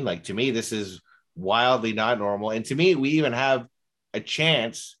what I mean? Like to me, this is wildly not normal, and to me, we even have a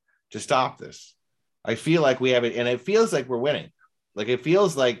chance to stop this. I feel like we have it, and it feels like we're winning. Like it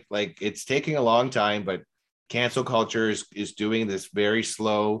feels like it's taking a long time, but cancel culture is doing this very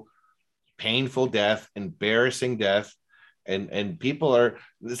slow, painful death, embarrassing death, and people are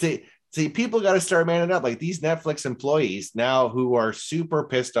see people got to start manning up. Like these Netflix employees now who are super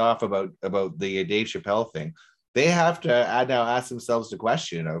pissed off about the Dave Chappelle thing, they have to now ask themselves the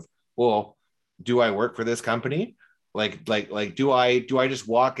question of, well, do I work for this company? Like do I just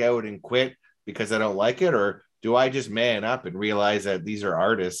walk out and quit because I don't like it, or do I just man up and realize that these are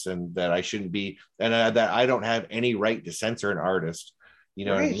artists and that I shouldn't be, and that I don't have any right to censor an artist? You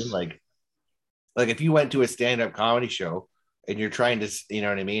know what I Right. mean? Like if you went to a stand-up comedy show and you're trying to, you know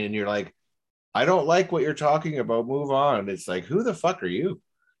what I mean, and you're like, I don't like what you're talking about, move on. It's like, who the fuck are you?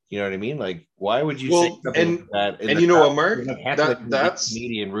 You know what I mean? Like, why would you say Well, something like that in and the you know crowd? what, Mark? You're like heckling the That's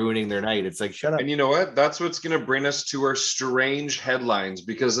comedian, ruining their night. It's like, shut and up. you know what? That's what's going to bring us to our strange headlines,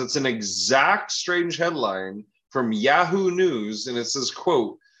 because it's an exact strange headline from Yahoo News, and it says,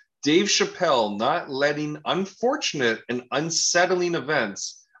 "quote Dave Chappelle not letting unfortunate and unsettling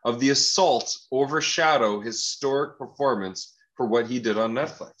events of the assault overshadow his historic performance for what he did on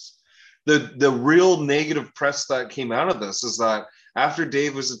Netflix." The real negative press that came out of this is that after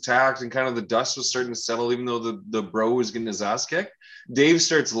Dave was attacked and kind of the dust was starting to settle, even though the bro was getting his ass kicked, Dave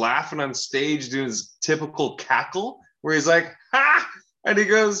starts laughing on stage, doing his typical cackle, where he's like, "Ha!" And he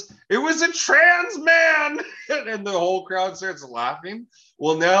goes, "It was a trans man." And the whole crowd starts laughing.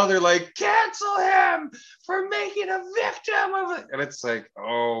 Well, now they're like, "Cancel him for making a victim of it." And it's like,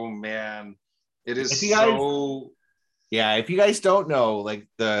 oh man, it If is you guys, so. yeah, if you guys don't know, like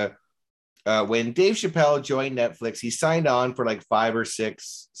when Dave Chappelle joined Netflix, he signed on for like 5 or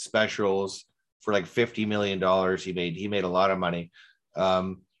 6 specials for like $50 million. He made a lot of money.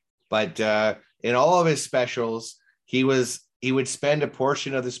 But in all of his specials, he would spend a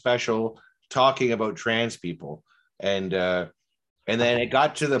portion of the special talking about trans people, and then it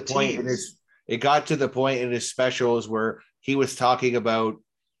got to the point in his specials where he was talking about,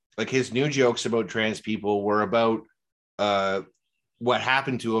 like, his new jokes about trans people were about uh what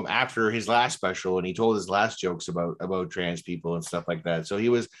happened to him after his last special, and he told his last jokes about trans people and stuff like that. So he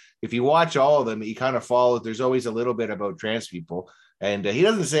was, if you watch all of them, he kind of follows, there's always a little bit about trans people, and he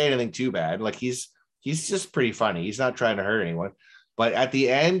doesn't say anything too bad. Like he's just pretty funny. He's not trying to hurt anyone. But at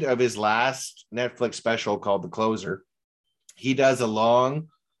the end of his last Netflix special called The Closer, he does a long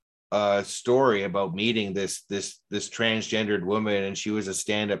story about meeting this transgendered woman, and she was a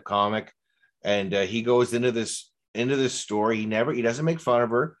stand-up comic, and he goes into this story. He doesn't make fun of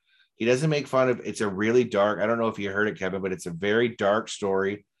her. He doesn't make fun of, it's a really dark, I don't know if you heard it, Kevin, but it's a very dark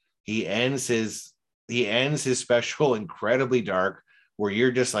story. He ends his special incredibly dark, where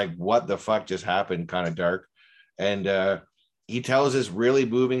you're just like, what the fuck just happened, kind of dark. And he tells this really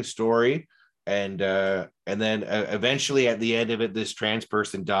moving story, and then eventually at the end of it, this trans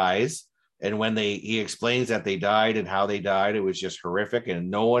person dies, and when he explains that they died and how they died, it was just horrific, and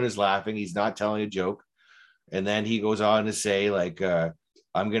no one is laughing. He's not telling a joke. And then he goes on to say, like,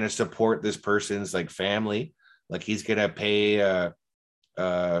 I'm going to support this person's, like, family. Like, he's going to pay,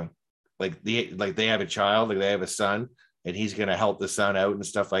 like they have a child, like they have a son, and he's going to help the son out and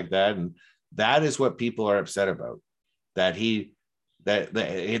stuff like that. And that is what people are upset about, that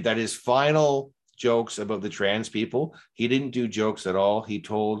that his final jokes about the trans people, he didn't do jokes at all. He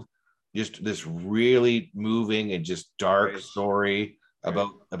told just this really moving and just dark story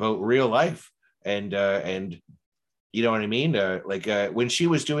about real life. And you know what I mean? When she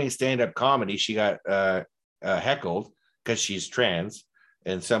was doing stand-up comedy, she got heckled because she's trans,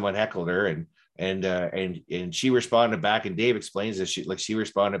 and someone heckled her, and she responded back. And Dave explains this. She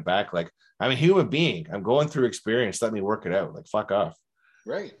responded back like, "I'm a human being. I'm going through experience. Let me work it out. Like, fuck off."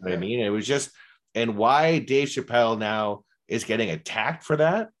 Right. You know what I mean? It was just, and why Dave Chappelle now is getting attacked for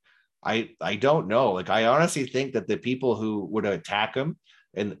that. I don't know. Like, I honestly think that the people who would attack him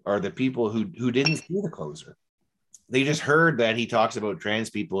and are the people who didn't see the closer. They just heard that he talks about trans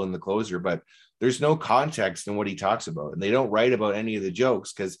people in the closer, but there's no context in what he talks about, and they don't write about any of the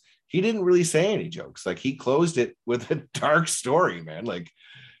jokes because he didn't really say any jokes. Like, he closed it with a dark story, man. Like,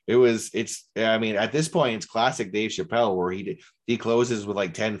 it's I mean, at this point it's classic Dave Chappelle, where he closes with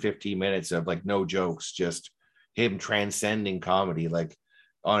like 10-15 minutes of like no jokes, just him transcending comedy, like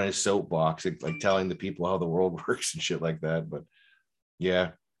on his soapbox, like telling the people how the world works and shit like that. But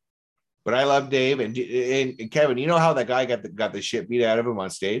yeah, but I love Dave and Kevin. You know how that guy got the shit beat out of him on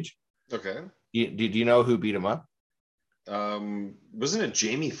stage? Okay. Did you know who beat him up? Wasn't it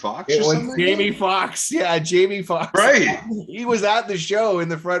Jamie Foxx It or was something? Jamie Foxx. Yeah, Jamie Foxx. Right. He was at the show in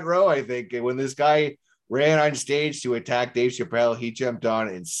the front row, I think. And when this guy ran on stage to attack Dave Chappelle, he jumped on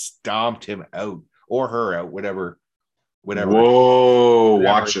and stomped him out, or her out, whatever. Whoa, Whatever.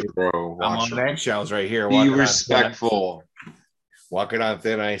 watch it, bro. I'm Watch on it. eggshells right here. Be respectful. Walking on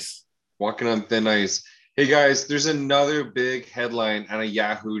thin ice. Walking on thin ice. Hey guys, there's another big headline out of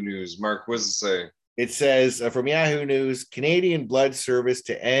Yahoo News. Mark, what does it say? It says from Yahoo News, Canadian Blood Service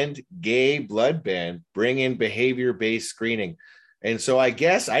to end gay blood ban, bring in behavior-based screening. And so I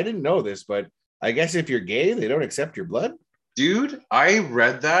guess, I didn't know this, but I guess if you're gay, they don't accept your blood. Dude, I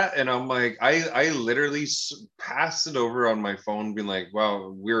read that and I'm like, I literally passed it over on my phone being like, wow,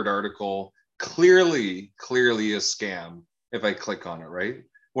 weird article. Clearly a scam if I click on it, right?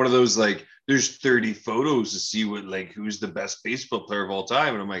 One of those like, there's 30 photos to see what, like, who's the best baseball player of all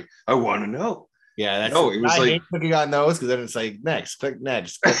time. And I'm like, I want to know. Yeah, that's no, it was I like hate clicking on those because then it's like next, click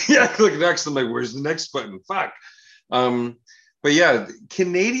next. Click yeah, click next. I'm like, where's the next button? Fuck. But yeah,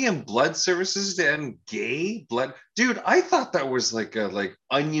 Canadian Blood Services to end gay blood. Dude, I thought that was like a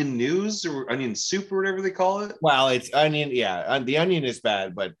Onion News or Onion Soup or whatever they call it. Well, it's Onion. Yeah, the Onion is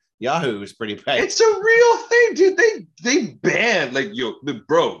bad, but Yahoo is pretty bad. It's a real thing, dude. They banned like, yo,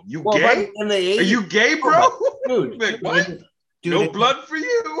 bro, you gay? In the 80s, are you gay, bro? Dude, like, what? Dude, no blood for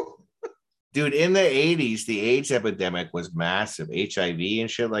you. Dude, in the 80s, the AIDS epidemic was massive, HIV and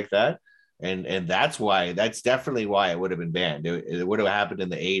shit like that. And that's definitely why it would have been banned. It would have happened in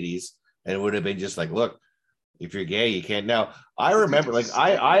the 80s, and it would have been just like, look, if you're gay, you can't. Now, I remember, like,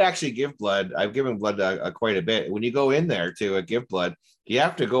 I actually give blood. I've given blood quite a bit. When you go in there to give blood, you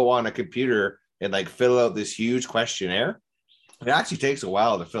have to go on a computer and like fill out this huge questionnaire. It actually takes a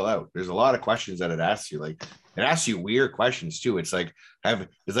while to fill out. There's a lot of questions that it asks you. Like, it asks you weird questions too. It's like, in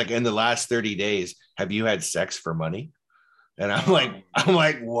the last 30 days, have you had sex for money? And I'm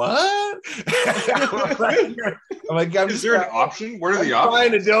like, what? Is there an option? What are the options? I'm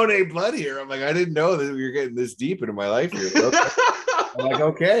trying to donate blood here. I'm like, I didn't know that we were getting this deep into my life here. I'm like,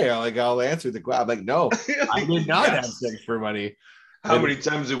 okay. I'll answer the question. I'm like, no, I did not have sex for money. How many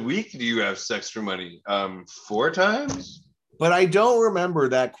times a week do you have sex for money? 4 times? But I don't remember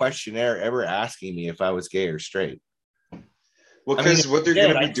that questionnaire ever asking me if I was gay or straight. Well, because what they're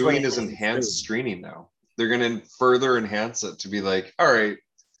going to be doing is enhanced screening now. They're going to further enhance it to be like, all right,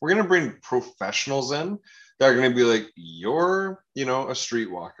 we're going to bring professionals in that are going to be like, you're, a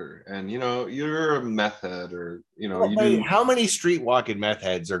streetwalker, and, you're a meth head, or, How many streetwalking meth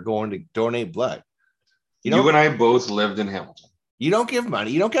heads are going to donate blood? You and I both lived in Hamilton. You don't give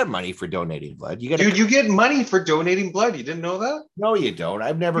money. You don't get money for donating blood. You get money for donating blood. You didn't know that? No, you don't.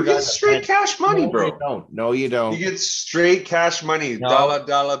 I've never got straight cash money, bro. You don't. No, you don't. You get straight cash money. No.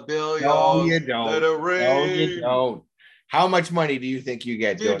 Dollar bill, no, you don't. Let it rain. No, you don't. How much money do you think you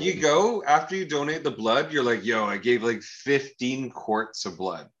get? Dude, donated? You go after you donate the blood. You're like, yo, I gave like 15 quarts of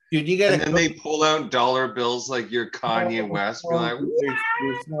blood. Dude, you get. And then they pull out dollar bills like you're Kanye West. Be like,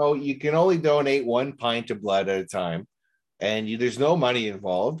 there's you can only donate 1 pint of blood at a time. And there's no money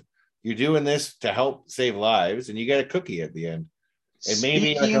involved. You're doing this to help save lives, and you get a cookie at the end, and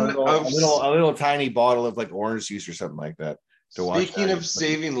maybe like a little tiny bottle of like orange juice or something like that to watch. Speaking of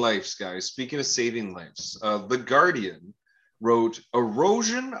saving lives, guys. Speaking of saving lives, The Guardian wrote,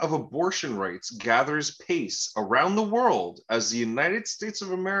 "Erosion of abortion rights gathers pace around the world as the United States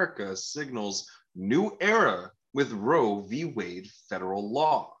of America signals new era with Roe v. Wade federal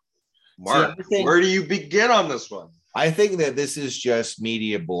law." Mark, where do you begin on this one? I think that this is just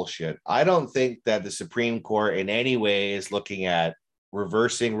media bullshit. I don't think that the Supreme Court in any way is looking at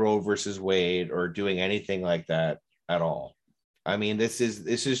reversing Roe versus Wade or doing anything like that at all. I mean, this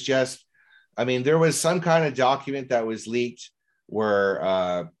is just, I mean, there was some kind of document that was leaked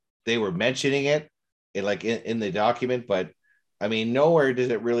where they were mentioning it in the document, but I mean, nowhere does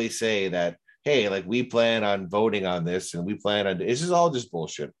it really say that, hey, like, we plan on voting on this and we plan on, this is all just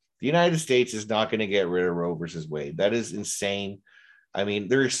bullshit. The United States is not going to get rid of Roe versus Wade. That is insane. I mean,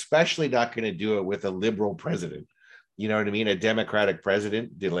 they're especially not going to do it with a liberal president. You know what I mean? A Democratic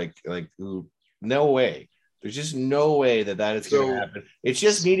president did ooh, no way. There's just no way that is going to So, happen. It's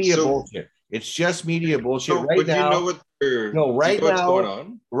just media so, bullshit. It's just media bullshit so, right but do you know now. what they're, No, do you know what's going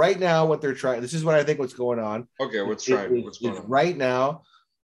on? right now, what they're trying. This is what I think. What's going on? Okay, what's going on? Right now.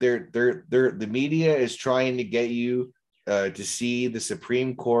 The media is trying to get you to see the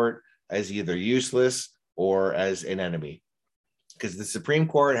Supreme Court as either useless or as an enemy, because the Supreme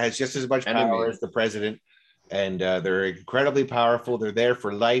Court has just as much power as the president, and they're incredibly powerful. They're there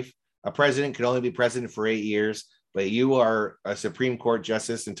for life. A president can only be president for 8 years, but you are a Supreme Court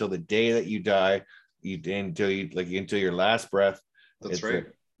justice until the day that you die, until your last breath. That's right.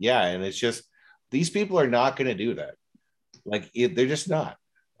 Yeah, and it's just these people are not going to do that. They're just not.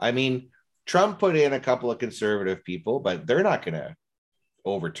 I mean, Trump put in a couple of conservative people, but they're not going to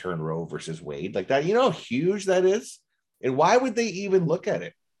overturn Roe versus Wade like that. You know how huge that is, and why would they even look at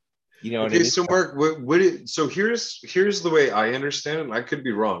it? You know. Okay, I mean? So Mark, so here's the way I understand it, and I could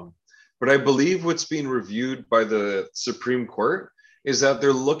be wrong, but I believe what's being reviewed by the Supreme Court is that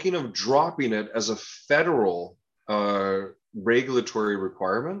they're looking of dropping it as a federal regulatory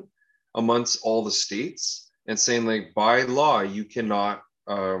requirement amongst all the states, and saying like by law you cannot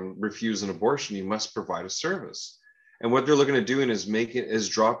refuse an abortion, you must provide a service. And what they're looking at doing is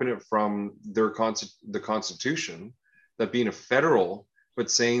dropping it from the Constitution, that being a federal,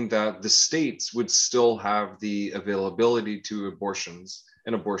 but saying that the states would still have the availability to abortions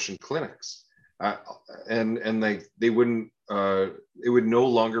and abortion clinics, and like they wouldn't. It would no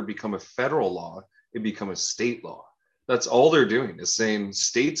longer become a federal law; it become a state law. That's all they're doing, is saying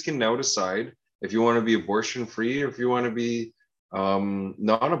states can now decide if you want to be abortion free or if you want to be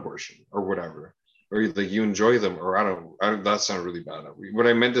non-abortion or whatever, or like you enjoy them, or I don't that sounded really bad. What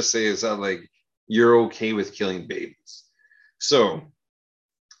I meant to say is that like you're okay with killing babies. So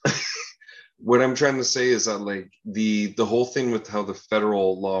what I'm trying to say is that like the whole thing with how the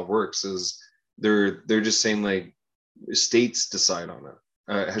federal law works is they're just saying like states decide on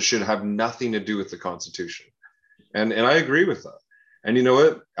it. It should have nothing to do with the Constitution, and I agree with that. And you know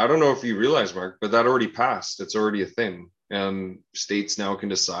what? I don't know if you realize, Mark, but that already passed. It's already a thing. And states now can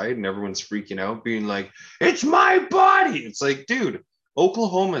decide, and everyone's freaking out, being like, it's my body. It's like, dude,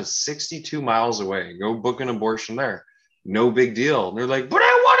 Oklahoma is 62 miles away. Go book an abortion there. No big deal. And they're like, but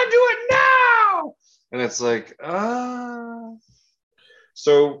I want to do it now. And it's like,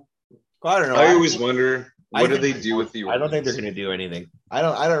 So I don't know. I always wonder, what do they do with the ordinance? I don't think they're going to do anything. I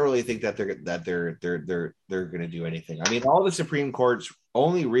don't really think that they're going to do anything. I mean, all the Supreme Court's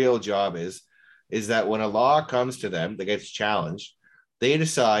only real job is that when a law comes to them that gets challenged, they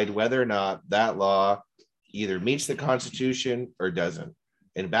decide whether or not that law either meets the Constitution or doesn't.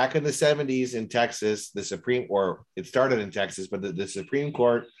 And back in the 70s in Texas, it started in Texas, but the Supreme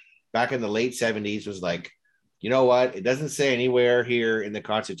Court back in the late 70s was like, you know what? It doesn't say anywhere here in the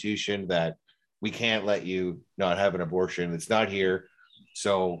Constitution that we can't let you not have an abortion. It's not here.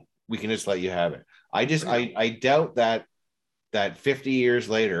 So we can just let you have it. I doubt that 50 years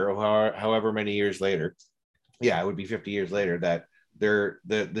later, or however many years later, it would be 50 years later, that they're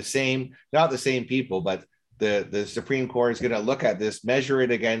the same, not the same people, but the Supreme Court is going to look at this, measure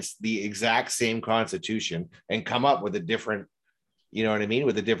it against the exact same Constitution, and come up with a different, you know what I mean,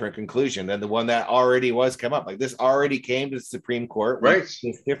 with a different conclusion than the one that already was come up. Like this already came to the Supreme Court, right,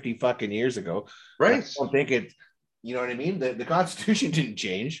 50 fucking years ago, right? I don't think it. You know what I mean? The Constitution didn't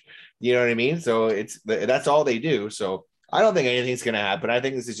change. You know what I mean? So that's all they do. So I don't think anything's going to happen. I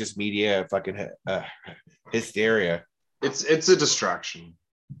think this is just media fucking hysteria. It's a distraction.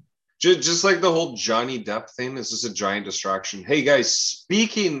 Just like the whole Johnny Depp thing is just a giant distraction. Hey guys,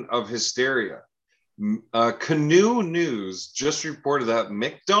 speaking of hysteria, Canoe News just reported that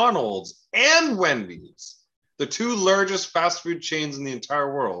McDonald's and Wendy's, the two largest fast food chains in the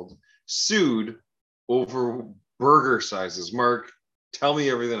entire world, sued over burger sizes. Mark, tell me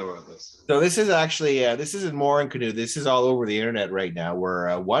everything about this. So this is actually, this isn't more in Canoe. This is all over the internet right now,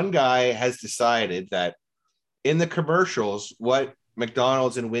 where one guy has decided that in the commercials, what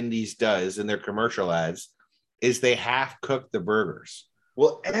McDonald's and Wendy's does in their commercial ads is they half cook the burgers.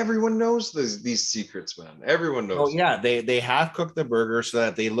 Well, everyone knows these secrets, man. Everyone knows. Oh yeah, they half cook the burger so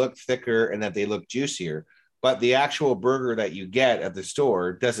that they look thicker and that they look juicier. But the actual burger that you get at the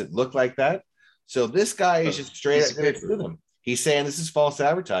store doesn't look like that. So this guy is just straight up going to sue them. He's saying this is false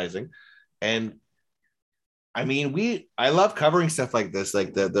advertising. And I mean, I love covering stuff like this,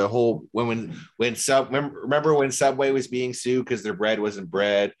 like the whole remember when Subway was being sued because their bread wasn't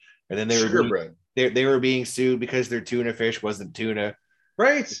bread, and then they were being sued because their tuna fish wasn't tuna.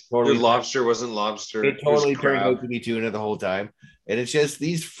 Right. Their Totally, lobster wasn't lobster. it It was totally turned crab. out to be tuna the whole time. And it's just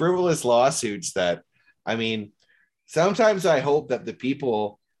these frivolous lawsuits that, I mean, sometimes I hope that the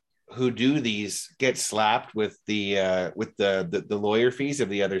people who do these get slapped with the lawyer fees of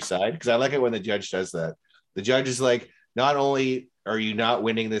the other side, because I like it when the judge does that. The judge is like, not only are you not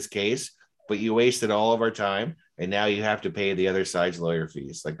winning this case, but you wasted all of our time, and now you have to pay the other side's lawyer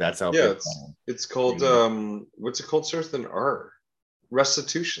fees. Like that's how Yeah, pissed I am. it's called what's it called? Starts with an R.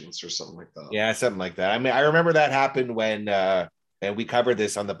 Restitutions or something like that. Yeah, something like that. I mean, I remember that happened when and we covered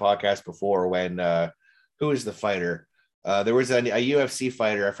this on the podcast before when who was the fighter? There was a UFC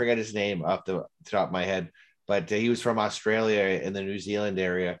fighter, I forget his name off the top of my head, but he was from Australia in the New Zealand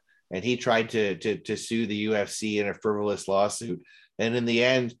area, and he tried to sue the UFC in a frivolous lawsuit. And in the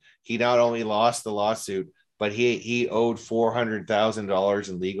end, he not only lost the lawsuit, but he owed $400,000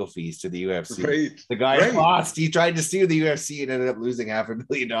 in legal fees to the UFC. Right. The guy Right. lost. He tried to sue the UFC and ended up losing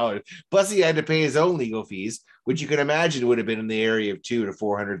 $500,000. Plus, he had to pay his own legal fees, which you can imagine would have been in the area of $200,000 to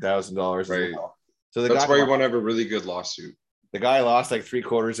 $400,000 as Right. well. So That's why you want to have a really good lawsuit. the guy lost like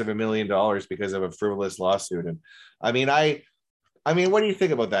 $750,000 because of a frivolous lawsuit. And I mean, what do you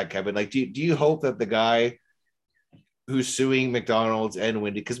think about that, Kevin? Like, do you hope that the guy who's suing McDonald's and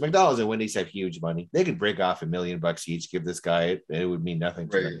Wendy's, because McDonald's and Wendy's have huge money, they could break off $1,000,000 each, give this guy it, and it would mean nothing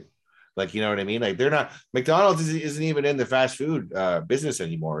to them. Right. Like, you know what I mean? Like, they're not, McDonald's isn't even in the fast food business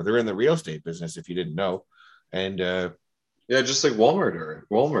anymore. They're in the real estate business, if you didn't know. And Yeah, just like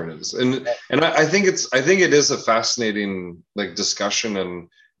Walmart is. And I think it is a fascinating like discussion, and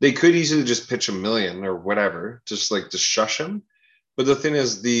they could easily just pitch a million or whatever, just like to shush him. But the thing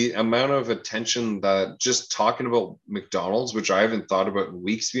is, the amount of attention that just talking about McDonald's, which I haven't thought about in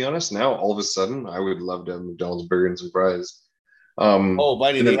weeks, to be honest, now all of a sudden I would love to have McDonald's burger and some fries. oh,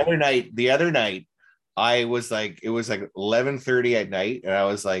 buddy, And then, the other night, I was like, it was like 11:30 at night, and I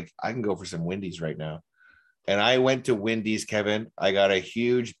was like, I can go for some Wendy's right now. And I went to Wendy's, Kevin. I got a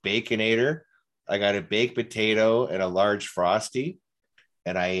huge Baconator. I got a baked potato and a large Frosty.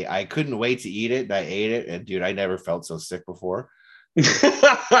 And I couldn't wait to eat it. And I ate it. And dude, I never felt so sick before.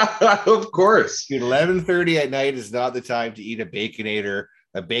 of course, Dude, 11:30 at night is not the time to eat a Baconator,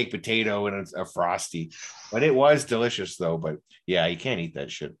 a baked potato, and a Frosty. But it was delicious though. But yeah, you can't eat that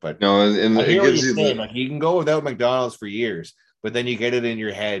shit. But no, and I it hear what gives you're you saying. the Like you can go without McDonald's for years, but then you get it in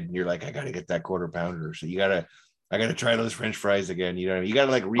your head and you're like, I gotta get that quarter pounder. So I gotta try those French fries again. You know what I mean? You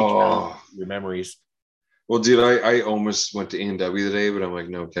gotta like recount oh. your memories. Well, dude, I almost went to A&W today, but I'm like,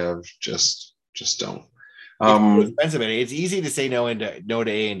 no, Kev, just don't. It's so expensive. And it's easy to say no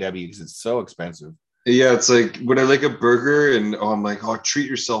to A&W because it's so expensive. Yeah, it's like when I like a burger and I'm like, oh, treat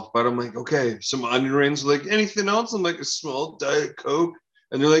yourself. But I'm like, okay, some onion rings, like anything else. I'm like a small Diet Coke.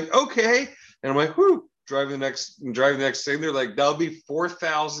 And they're like, okay. And I'm like, whoo, driving the next thing. They're like, that'll be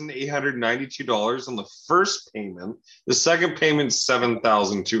 $4,892 on the first payment. The second payment,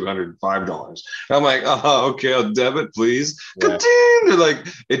 $7,205. I'm like, oh, okay, I'll debit, please. Yeah. They're like,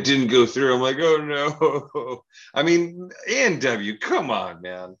 it didn't go through. I'm like, oh no. I mean, A&W, come on,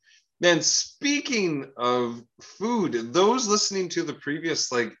 man. Man, speaking of food, those listening to the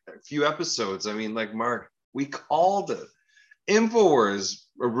previous like few episodes, I mean, like Mark, we called it. InfoWars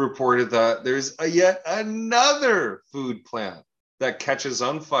reported that there's yet another food plant that catches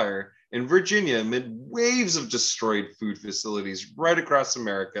on fire in Virginia amid waves of destroyed food facilities right across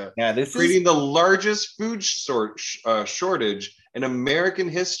America, Yeah, creating the largest food shortage in American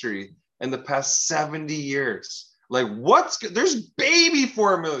history in the past 70 years. Like, there's baby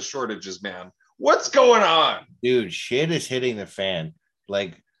formula shortages, man. What's going on? dude, shit is hitting the fan.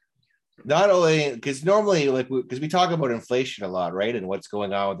 Like, not only because normally, like, because we talk about inflation a lot, right? And what's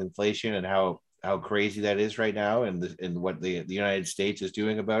going on with inflation and how crazy that is right now, and what the United States is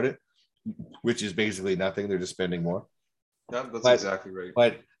doing about it, which is basically nothing. They're just spending more. That's But exactly right.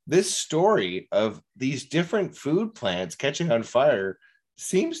 But this story of these different food plants catching on fire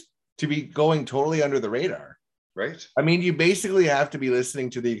seems to be going totally under the radar. Right. I mean, you basically have to be listening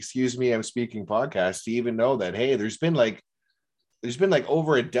to the Excuse Me, I'm Speaking podcast to even know that, hey, there's been like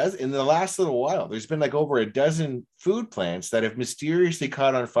over a dozen in the last little while. There's been like over a dozen food plants that have mysteriously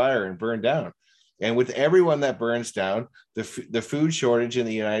caught on fire and burned down. And with everyone that burns down, the food shortage in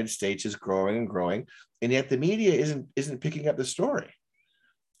the United States is growing and growing. And yet the media isn't picking up the story.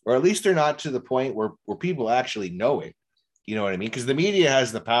 Or at least they're not to the point where people actually know it. You know what I mean? Because the media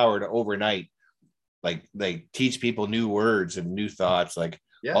has the power to overnight like teach people new words and new thoughts. Like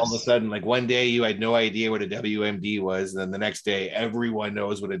all of a sudden, like one day you had no idea what a WMD was, and then the next day everyone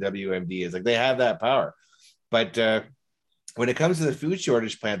knows what a WMD is. Like they have that power. But when it comes to the food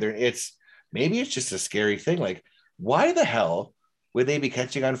shortage plant, it's just a scary thing. Like, why the hell would they be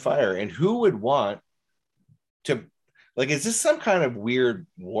catching on fire? And who would want to, like, is this some kind of weird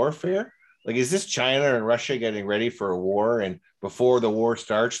warfare? Like, is this China and Russia getting ready for a war? And before the war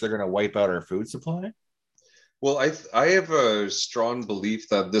starts, they're going to wipe out our food supply? Well, I have a strong belief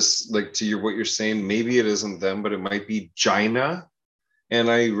that this, like to your what you're saying, maybe it isn't them, but it might be China. And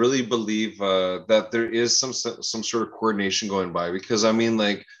I really believe that there is some sort of coordination going by because I mean,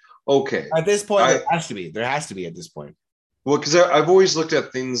 like, okay, At this point, I there has to be. There has to be at this point. well, because I've always looked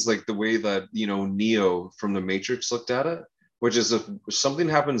at things like the way that Neo from the Matrix looked at it, which is if something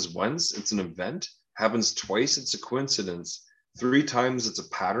happens once, it's an event. Happens twice, it's a coincidence. Three times, it's a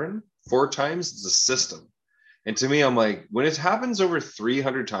pattern. Four times, it's a system. And to me, I'm like, when it happens over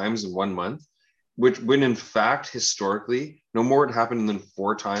 300 times in 1 month, which when in fact, historically, no more it happened than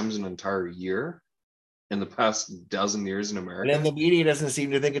four times in an entire year in the past dozen years in And then America. the media doesn't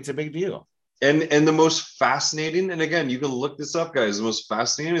seem to think it's a big deal. And the most fascinating, and again, you can look this up, guys. The most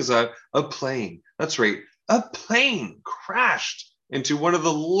fascinating is that a plane, that's right, a plane crashed into one of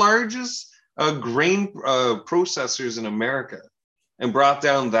the largest grain processors in America and brought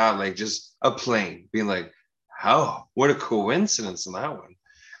down that, like, just a plane, being like, how? What a coincidence in that one.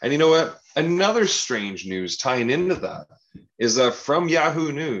 And you know what? Another strange news tying into that is from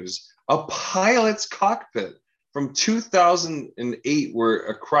Yahoo News, a pilot's cockpit from 2008, where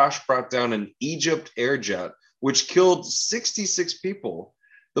a crash brought down an Egypt air jet, which killed 66 people.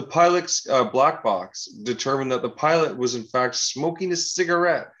 The pilot's black box determined that the pilot was in fact smoking a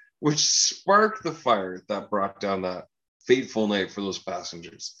cigarette, which sparked the fire that brought down that fateful night for those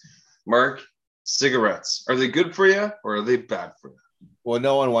passengers. Mark, cigarettes, are they good for you or are they bad for you? Well,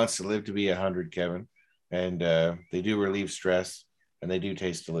 no one wants to live to be 100, Kevin, and they do relieve stress, and they do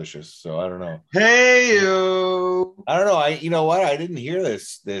taste delicious. So I don't know. Hey yo! I don't know. You know what? I didn't hear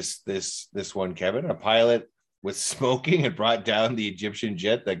this one, Kevin. A pilot was smoking and brought down the Egyptian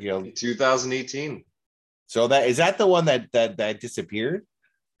jet that killed. 2018. So is that the one that disappeared?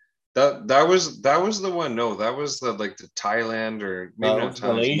 That was the one. No, that was the Thailand, or maybe It not was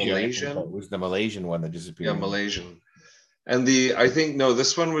Thailand, Malaysia. Malaysian. It was the Malaysian one that Yeah, disappeared. Malaysian. And I think no,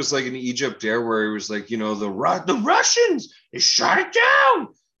 this one was like in Egypt Air, where it was like, the Russians, they shot it down.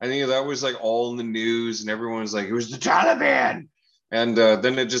 I think that was like all in the news, and everyone was like, it was the Taliban. And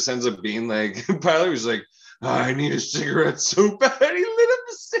then it just ends up being like, pilot was like, I need a cigarette so bad. He lit up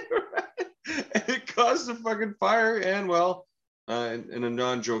a cigarette, and it caused a fucking fire. And well, in a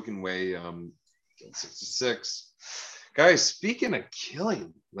non-joking way, 66 guys. Speaking of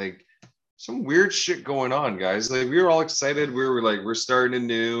killing, like, some weird shit going on, guys. Like, we were all excited. We were like, we're starting a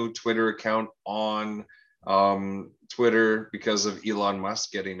new Twitter account on Twitter because of Elon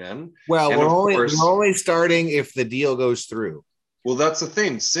Musk getting in. Well, And we're only starting if the deal goes through. Well, that's the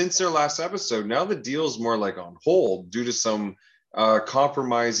thing. Since our last episode, now the deal's more like on hold due to some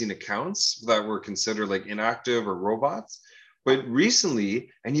compromising accounts that were considered like inactive or robots. But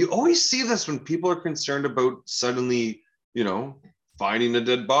recently, and you always see this when people are concerned about suddenly, finding a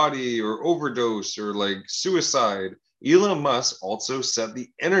dead body or overdose or like suicide, Elon Musk also set the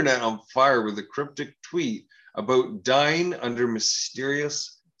internet on fire with a cryptic tweet about dying under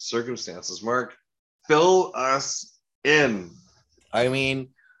mysterious circumstances. Mark, fill us in. I mean,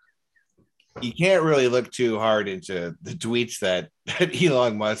 you can't really look too hard into the tweets that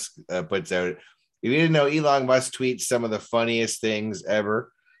Elon Musk puts out. If you didn't know, Elon Musk tweets some of the funniest things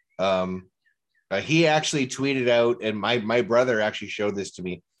ever. He actually tweeted out, and my brother actually showed this to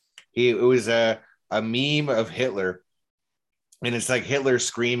me. It was a meme of Hitler, and it's like Hitler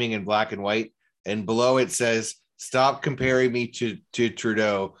screaming in black and white, and below it says, "Stop comparing me to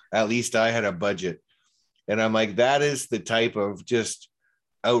Trudeau. At least I had a budget." And I'm like, that is the type of just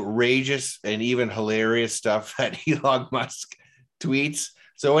outrageous and even hilarious stuff that Elon Musk tweets.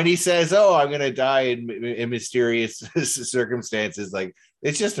 So when he says, "Oh, I'm going to die in mysterious circumstances," like,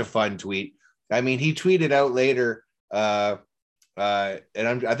 it's just a fun tweet. I mean, he tweeted out later, and I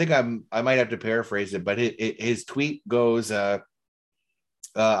might have to paraphrase it, but his tweet goes, "I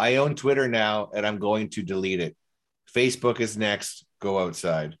own Twitter now, and I'm going to delete it. Facebook is next. Go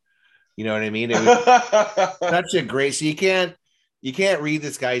outside." You know what I mean? It was such a great. So you can't read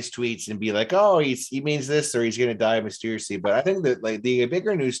this guy's tweets and be like, "Oh, he means this, or he's going to die mysteriously." But I think that, like, the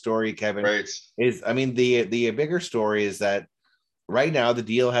bigger news story, Kevin, Right. is, I mean, the bigger story is that right now the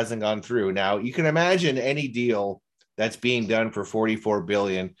deal hasn't gone through. Now you can imagine any deal that's being done for 44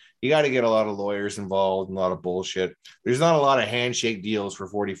 billion. You got to get a lot of lawyers involved and a lot of bullshit. There's not a lot of handshake deals for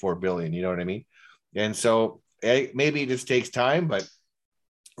 44 billion. You know what I mean? And so maybe it just takes time, but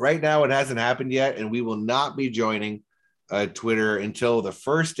right now it hasn't happened yet, and we will not be joining Twitter until the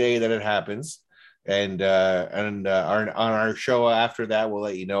first day that it happens. And on our show after that, we'll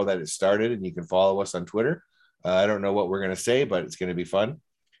let you know that it started, and you can follow us on Twitter. I don't know what we're going to say, but it's going to be fun.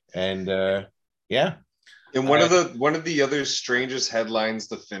 And yeah. And one of the other strangest headlines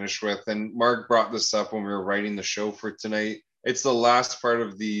to finish with, and Mark brought this up when we were writing the show for tonight. It's the last part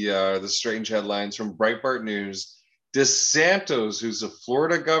of the strange headlines from Breitbart News. DeSantis, who's a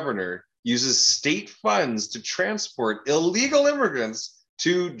Florida governor, uses state funds to transport illegal immigrants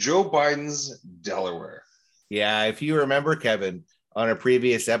to Joe Biden's Delaware. Yeah, if you remember, Kevin, on a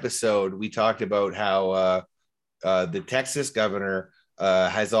previous episode, we talked about how the Texas governor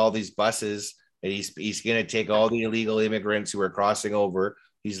has all these buses, and he's going to take all the illegal immigrants who are crossing over.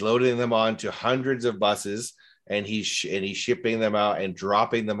 He's loading them onto hundreds of buses, and he's shipping them out and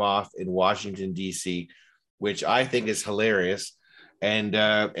dropping them off in Washington D.C., which I think is hilarious. And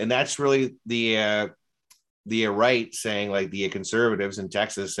that's really the right saying, like the conservatives in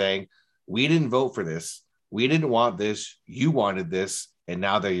Texas saying, we didn't vote for this. We didn't want this. You wanted this. And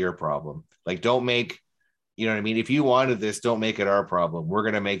now they're your problem. Like, don't make, you know what I mean? If you wanted this, don't make it our problem. We're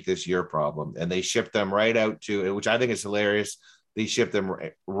going to make this your problem. And they shipped them right out to, which I think is hilarious. They shipped them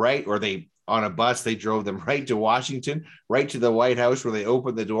right, or they, on a bus, they drove them right to Washington, right to the White House, where they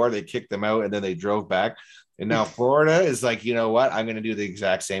opened the door, they kicked them out, and then they drove back. And now Florida is like, you know what? I'm going to do the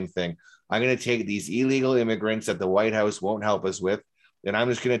exact same thing. I'm going to take these illegal immigrants that the White House won't help us with, and I'm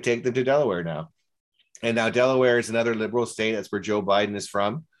just going to take them to Delaware now. And now Delaware is another liberal state. That's where Joe Biden is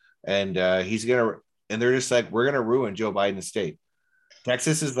from. And he's going to, and they're just like, we're going to ruin Joe Biden's state.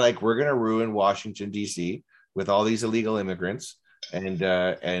 Texas is like, we're going to ruin Washington, D.C. with all these illegal immigrants. And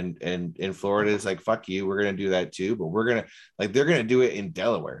Florida is like, fuck you, we're going to do that too. But we're going to, like, they're going to do it in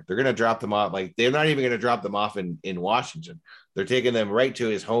Delaware. They're going to drop them off. Like, they're not even going to drop them off in Washington. They're taking them right to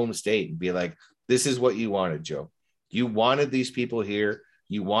his home state and be like, this is what you wanted, Joe. You wanted these people here.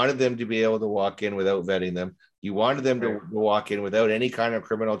 You wanted them to be able to walk in without vetting them. You wanted them to walk in without any kind of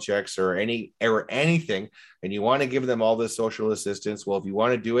criminal checks or anything. And you want to give them all this social assistance. Well, if you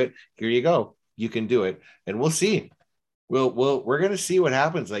want to do it, here you go. You can do it. And we'll see. We're going to see what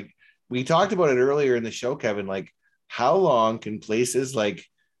happens. Like, we talked about it earlier in the show, Kevin, like, how long can places like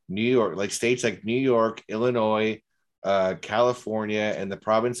New York, like states like New York, Illinois, California, and the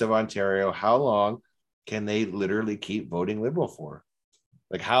province of Ontario, how long can they literally keep voting liberal for?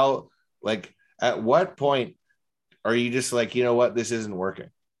 Like, how, like, at what point are you just like, you know what, this isn't working?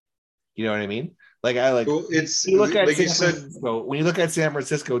 You know what I mean? Like, well, it's you look at like San you said, Francisco, when you look at San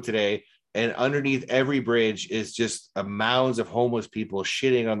Francisco today, and underneath every bridge is just a mounds of homeless people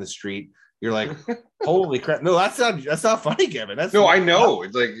shitting on the street. You're like, holy crap! No, that's not funny, Kevin. That's no, I know.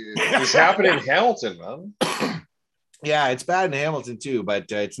 It's like this happened in Hamilton, man. Yeah, it's bad in Hamilton too,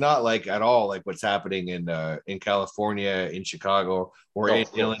 but it's not like at all like what's happening in California, in Chicago, or in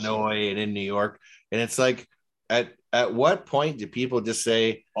Illinois and in New York. And it's like, at what point do people just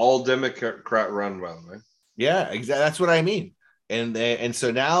say all Democrat run, by the way? Yeah, exactly. That's what I mean. And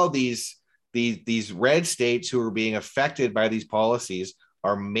so now these red states who are being affected by these policies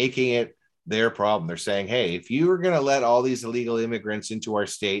are making it their problem. They're saying, hey, if you are going to let all these illegal immigrants into our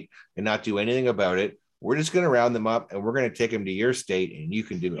state and not do anything about it, we're just going to round them up and we're going to take them to your state and you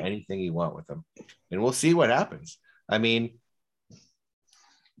can do anything you want with them. And we'll see what happens. I mean,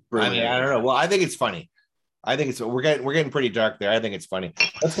 I don't know. Well, I think it's funny. I think we're getting pretty dark there. I think it's funny.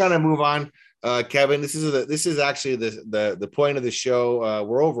 Let's kind of move on. Kevin, this is actually the point of the show.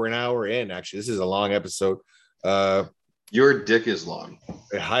 We're over an hour in. Actually, this is a long episode. Your dick is long.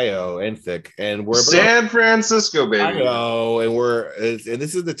 Hi-oh, and thick, and we're San Francisco, baby. I know, and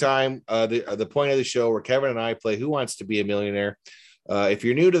this is the time. The point of the show where Kevin and I play Who Wants to Be a Millionaire. If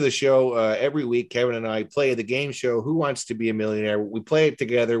you're new to the show, every week Kevin and I play the game show Who Wants to Be a Millionaire. We play it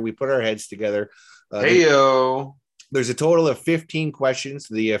together. We put our heads together. Hey-yo. There's a total of 15 questions.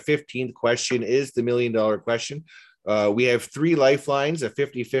 The 15th question is the $1 million question. We have 3 lifelines, a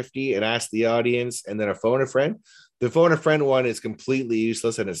 50-50, an Ask the Audience, and then a Phone a Friend. The Phone a Friend one is completely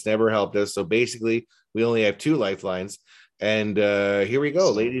useless, and it's never helped us. So basically, we only have 2 lifelines. And here we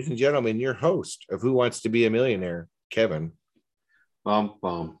go, ladies and gentlemen, your host of Who Wants to Be a Millionaire, Kevin. Bum,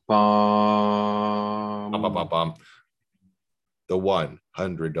 bum, bum. Bum, bum, bum, bum. The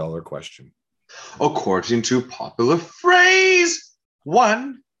 $100 question. According to popular phrase,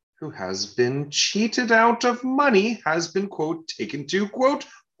 one who has been cheated out of money has been, quote, taken to, quote,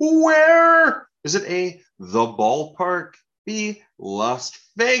 where? Is it A, the ballpark, B, Las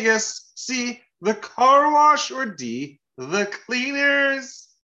Vegas, C, the car wash, or D, the cleaners?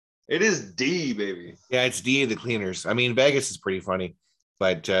 It is D, baby. Yeah, it's D, the cleaners. I mean, Vegas is pretty funny.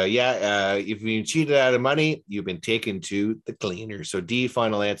 But if you cheated out of money, you've been taken to the cleaners. So D,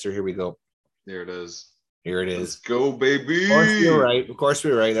 final answer. Here we go. There it is. Here it Let's is. go, baby. Of course we were right. Of course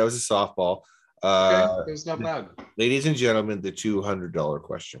we were right. That was a softball. Okay, it's not bad. Ladies and gentlemen, the $200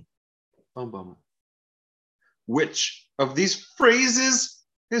 question. Bum. Which of these phrases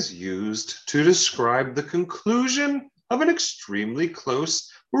is used to describe the conclusion of an extremely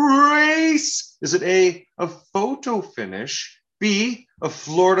close race? Is it A, a photo finish, B, a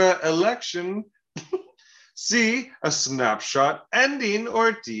Florida election, C, a snapshot ending,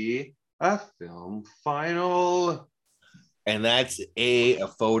 or D, a film final? And that's a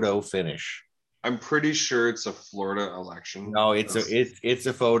photo finish. I'm pretty sure it's a Florida election. No, it's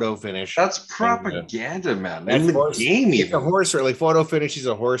a photo finish. That's propaganda, man. That's In the horse, game, it's even. a horse or like photo finish is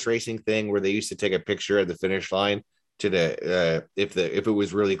a horse racing thing where they used to take a picture at the finish line to the if it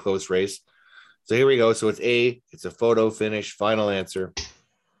was really close race. So here we go. So it's a photo finish. Final answer.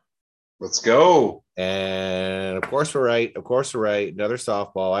 Let's go. And of course we're right. Of course we're right. Another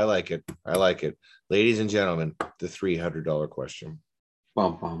softball. I like it. I like it. Ladies and gentlemen, the $300 question.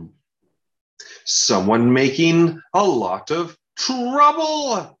 Bum. Someone making a lot of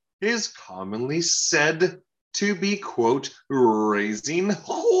trouble is commonly said to be, quote, raising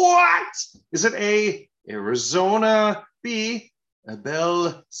what? Is it A, Arizona, B,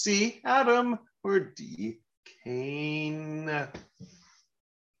 Abel, C, Adam, or D, Cain?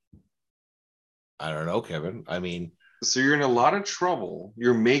 I don't know, Kevin. I mean, so you're in a lot of trouble.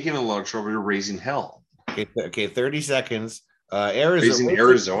 You're making a lot of trouble. You're raising hell. Okay, 30 seconds. Arizona. Raising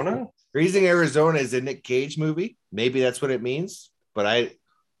Arizona? Raising Arizona is a Nick Cage movie. Maybe that's what it means, but I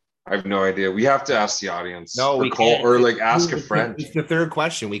have no idea. We have to ask the audience. No, we can't. Or like ask a friend. It's the third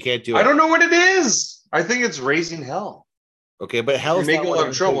question. We can't do it. I don't know what it is. I think it's raising hell. Okay, but hell's making a lot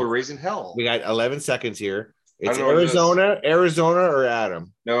of trouble. Raising hell. We got 11 seconds here. It's Arizona, or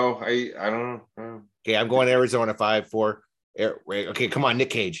Adam. No, I don't know. Okay, I'm going Arizona. 5, 4. Okay, come on, Nick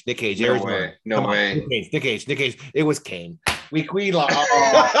Cage. Arizona. Way. No way. Nick Cage. It was Cain. We lost.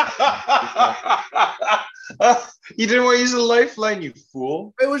 You didn't want to use a lifeline, you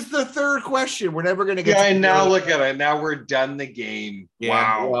fool. It was the third question. We're never going to get. Yeah, and now look at it. Now we're done the game. Yeah,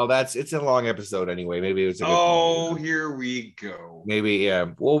 wow. Well, it's a long episode anyway. Maybe it was. Here we go. Maybe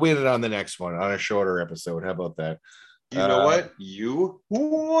we'll win it on the next one on a shorter episode. How about that? You know what? You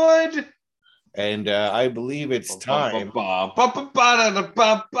would. And I believe it's time.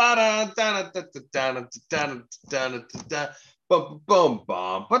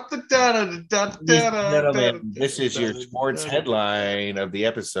 This is your sports headline of the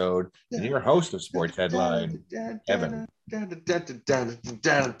episode, and your host of Sports Headline, Evan.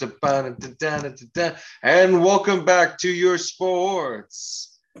 And welcome back to your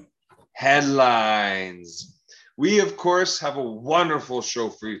sports headlines. We, of course, have a wonderful show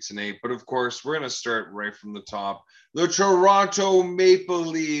for you tonight, but of course, we're going to start right from the top. The Toronto Maple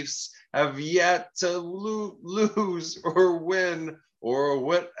Leafs have yet to lose or win or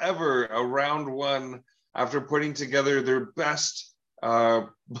whatever a round one after putting together their best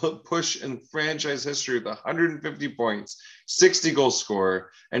push in franchise history with 150 points, 60 goal score,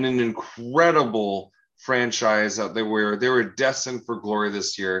 and an incredible franchise that they were destined for glory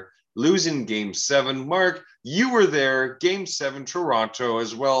this year. Losing Game 7. Mark, you were there. Game 7, Toronto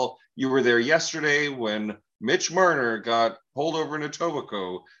as well. You were there yesterday when Mitch Marner got pulled over in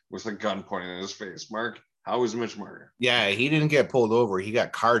Etobicoke with a gun pointing at his face. Mark, how was Mitch Marner? Yeah, he didn't get pulled over. He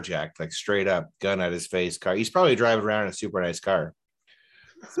got carjacked, like straight up, gun at his face. Car. He's probably driving around in a super nice car.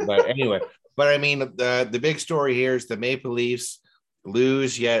 But anyway, I mean, the big story here is the Maple Leafs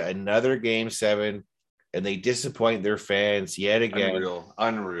lose yet another Game 7. And they disappoint their fans yet again.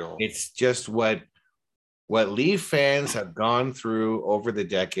 Unreal. It's just what Leaf fans have gone through over the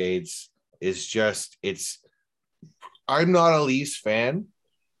decades is just I'm not a Leafs fan.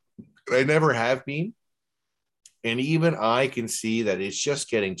 I never have been. And even I can see that it's just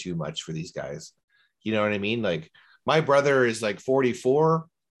getting too much for these guys. You know what I mean? Like my brother is like 44,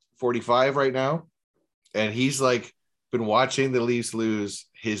 45 right now. And he's like been watching the Leafs lose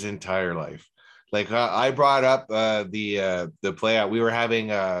his entire life. Like I brought up the playoff. We were having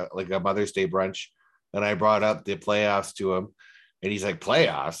like a Mother's Day brunch, and I brought up the playoffs to him, and he's like,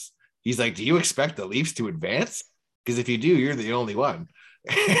 "Playoffs?" He's like, "Do you expect the Leafs to advance? Because if you do, you're the only one."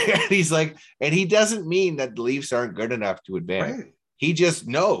 And he's like, and he doesn't mean that the Leafs aren't good enough to advance. Right. He just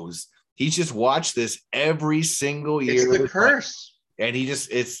knows. He's just watched this every single year. It's the curse, and he just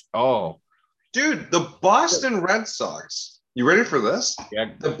dude, the Boston Red Sox. You ready for this?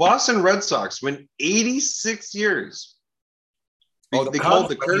 Yeah. The Boston Red Sox went 86 years. They called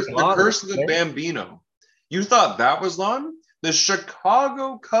it the curse of the Bambino. You thought that was long? The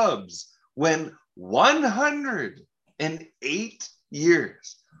Chicago Cubs went 108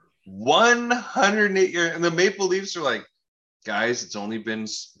 years. 108 years. And the Maple Leafs are like, guys, it's only been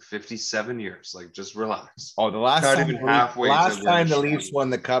 57 years. Like, just relax. Oh, the last Not time even halfway. last time the Leafs won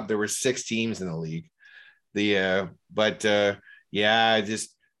the cup, there were 6 teams in the league. Yeah,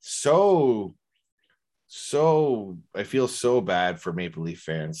 just so I feel so bad for Maple Leaf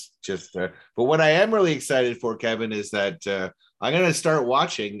fans. But what I am really excited for, Kevin, is that I'm going to start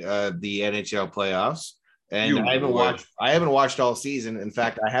watching the NHL playoffs. And I haven't watched all season. In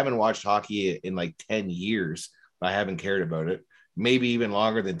fact, I haven't watched hockey in like 10 years. I haven't cared about it. Maybe even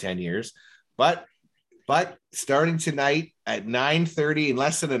longer than 10 years. But starting tonight at 9:30, in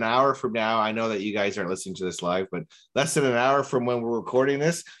less than an hour from now, I know that you guys aren't listening to this live, but less than an hour from when we're recording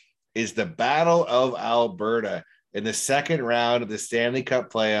this is the Battle of Alberta in the second round of the Stanley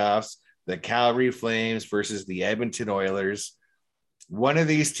Cup playoffs, the Calgary Flames versus the Edmonton Oilers. One of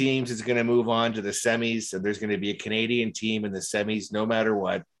these teams is going to move on to the semis, and there's going to be a Canadian team in the semis no matter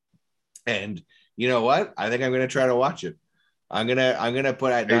what. And you know what? I think I'm going to try to watch it. I'm gonna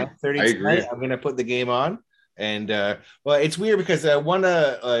put at 9:30 tonight. I'm gonna put the game on, and well, it's weird because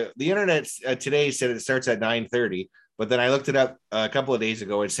the internet today said it starts at 9:30, but then I looked it up a couple of days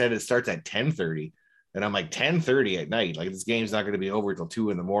ago. It said it starts at 10:30, and I'm like 10:30 at night. Like this game's not going to be over till 2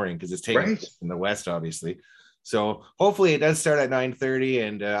 a.m. because it's taking place in the West, obviously. So hopefully it does start at 9:30,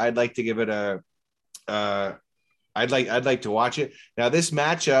 and I'd like to give it a. I'd like to watch it. Now this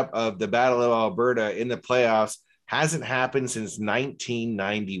matchup of the Battle of Alberta in the playoffs hasn't happened since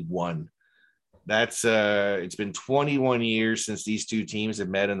 1991. That's it's been 21 years since these two teams have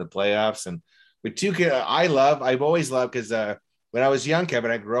met in the playoffs. And with I've always loved because when I was young,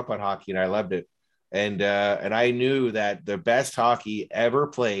 Kevin, I grew up on hockey and I loved it. And I knew that the best hockey ever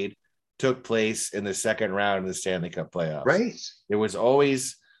played took place in the second round of the Stanley Cup playoffs. Right. It was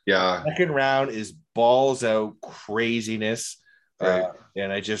always second round is balls out craziness. Right.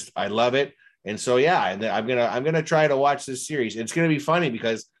 And I love it. And so, yeah, and I'm gonna try to watch this series. It's gonna be funny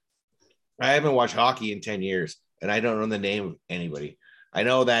because I haven't watched hockey in 10 years, and I don't know the name of anybody. I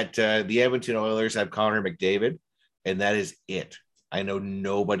know that the Edmonton Oilers have Connor McDavid, and that is it. I know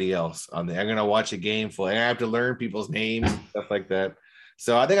nobody else on the. I'm gonna watch a game full. I have to learn people's names and stuff like that.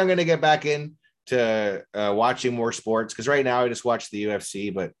 So I think I'm gonna get back into watching more sports because right now I just watch the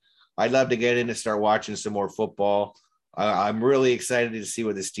UFC, but I'd love to get in and start watching some more football. I'm really excited to see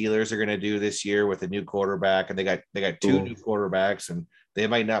what the Steelers are going to do this year with a new quarterback, and they got 2 new quarterbacks, and they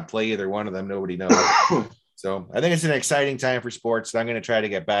might not play either one of them. Nobody knows. So I think it's an exciting time for sports, and I'm going to try to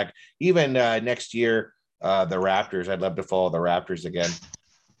get back. Even next year, the Raptors. I'd love to follow the Raptors again.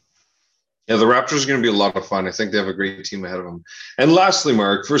 Yeah, the Raptors are going to be a lot of fun. I think they have a great team ahead of them. And lastly,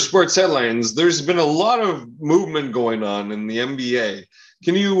 Mark, for sports headlines, there's been a lot of movement going on in the NBA.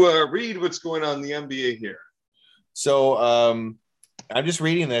 Can you read what's going on in the NBA here? So I'm just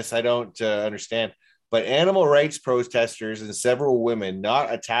reading this. I don't understand. But animal rights protesters and several women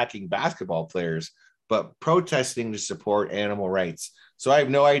not attacking basketball players, but protesting to support animal rights. So I have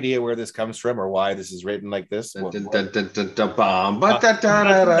no idea where this comes from or why this is written like this. And you've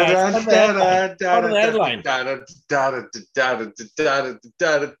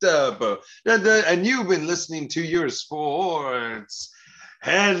been listening to your sports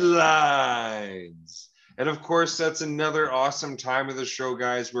headlines. And of course, that's another awesome time of the show,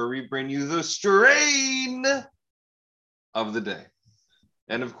 guys, where we bring you the strain of the day.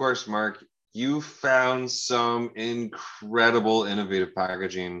 And of course, Mark, you found some incredible innovative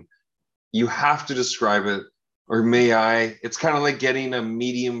packaging. You have to describe it, or may I? It's kind of like getting a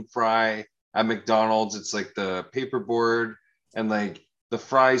medium fry at McDonald's. It's like the paperboard and like the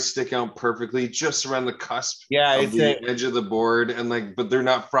fries stick out perfectly just around the cusp of the edge of the board. And like, but they're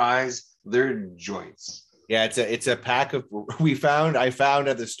not fries, they're joints. Yeah, it's a pack of I found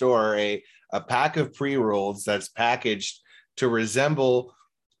at the store a pack of pre-rolls that's packaged to resemble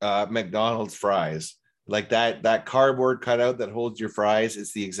McDonald's fries. Like that cardboard cutout that holds your fries,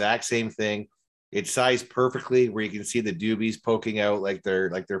 it's the exact same thing. It's sized perfectly where you can see the doobies poking out like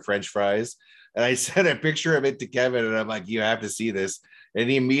they're French fries. And I sent a picture of it to Kevin and I'm like, you have to see this. And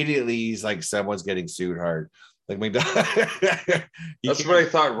he's like, someone's getting sued hard. Like McDonald's. That's what I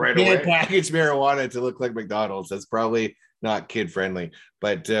thought right away. You can't package marijuana to look like McDonald's. That's probably not kid friendly,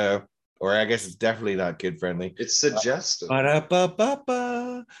 but or I guess it's definitely not kid friendly. It's suggestive. But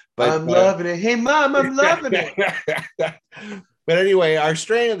I'm loving it. Hey, Mom, I'm loving it. But anyway, our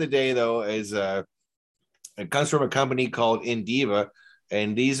strain of the day though is it comes from a company called Indiva.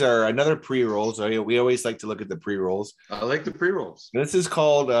 And these are another pre-rolls. So we always like to look at the pre-rolls. I like the pre-rolls. This is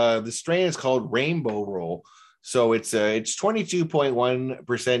called the strain is called Rainbow Roll. So it's 22.1%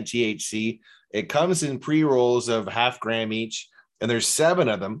 THC. It comes in pre-rolls of 0.5 gram each, and there's 7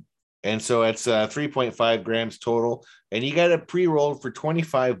 of them. And so it's 3.5 grams total, and you got it pre-rolled for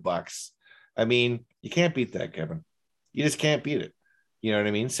 $25. I mean, you can't beat that, Kevin. You just can't beat it. You know what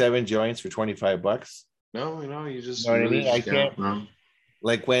I mean? 7 joints for $25. No, you You just know what I really mean? I just can't. can't. No.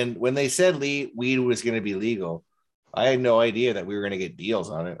 Like when they said weed was going to be legal, I had no idea that we were going to get deals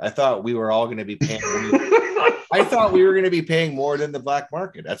on it. I thought we were all going to be paying. I thought we were going to be paying more than the black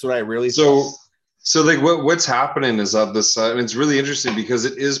market. That's what I really thought. So like what's happening is that this and it's really interesting because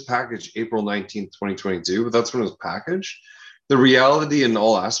it is packaged April 19th, 2022, but that's when it was packaged. The reality in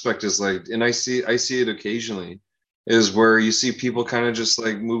all aspect is like, and I see it occasionally, is where you see people kind of just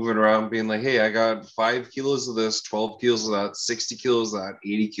like moving around being like, hey, I got 5 kilos of this, 12 kilos of that, 60 kilos of that,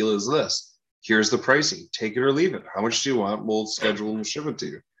 80 kilos of this. Here's the pricing. Take it or leave it. How much do you want? We'll schedule and ship it to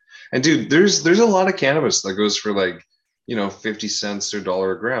you. And dude, there's a lot of cannabis that goes for like, 50 cents or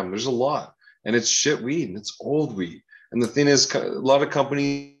 $1 a gram. There's a lot. And it's shit weed and it's old weed. And the thing is, a lot of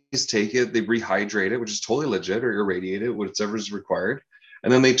companies take it, they rehydrate it, which is totally legit, or irradiate it, whatever is required.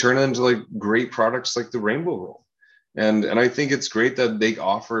 And then they turn it into like great products like the rainbow roll. And I think it's great that they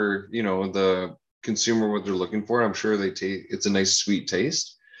offer, the consumer what they're looking for. I'm sure it's a nice sweet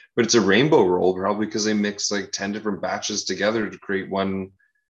taste, but it's a rainbow roll probably because they mix like 10 different batches together to create one,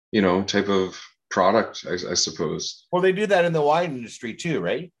 type of product, I suppose. Well, they do that in the wine industry too,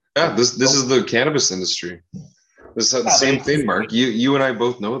 right? Yeah, Like, this is the cannabis industry. This is the yeah, same thing, Mark. You and I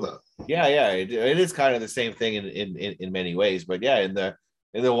both know that. yeah, it is kind of the same thing in many ways. But yeah, in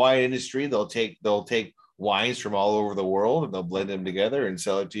the wine industry, they'll take wines from all over the world and they'll blend them together and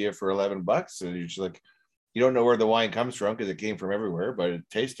sell it to you for $11. And you're just like, you don't know where the wine comes from because it came from everywhere, but it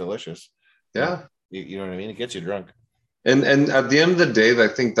tastes delicious. Yeah. You know what I mean? It gets you drunk. And at the end of the day, I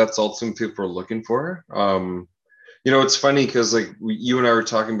think that's ultimately people are looking for. It's funny because like you and I were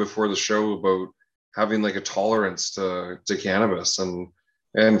talking before the show about having like a tolerance to cannabis,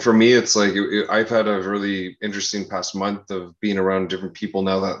 and for me, it's like I've had a really interesting past month of being around different people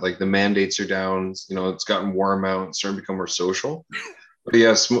now that like the mandates are down. It's gotten warm out, and starting to become more social. But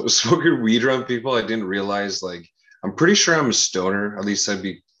yeah, smoking weed around people, I didn't realize like I'm pretty sure I'm a stoner. At least I'd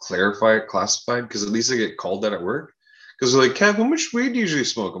be classified because at least I get called that at work. Because they're like, Kev, how much weed do you usually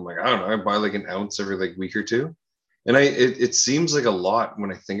smoke? I'm like, I don't know. I buy like an ounce every like week or two. And it seems like a lot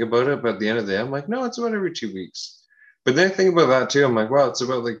when I think about it, but at the end of the day, I'm like, no, it's about every 2 weeks. But then I think about that too. I'm like, wow, it's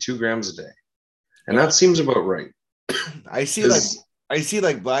about like 2 grams a day. And Yeah. that seems about right. I see like I see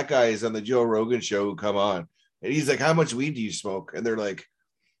like black guys on the Joe Rogan show who come on and he's like, how much weed do you smoke? And they're like,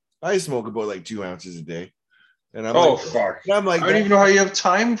 I smoke about like 2 ounces a day. And I'm Oh, like, fuck. I'm like, I don't even know how you have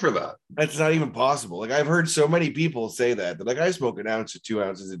time for that. that's not even possible. Like I've heard so many people say that. They're like, I smoke an ounce or 2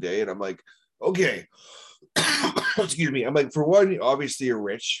 ounces a day. And I'm like, okay. Excuse me. I'm like, for one, obviously you're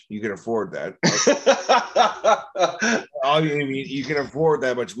rich. You can afford that. I mean, you can afford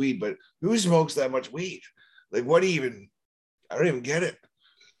that much weed, but who smokes that much weed? Like, what do you even? I don't even get it.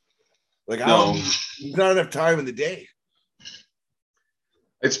 Like, how? No. There's not enough time in the day.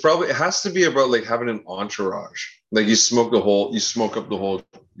 It has to be about like having an entourage. Like you smoke up the whole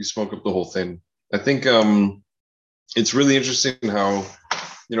thing. I think it's really interesting how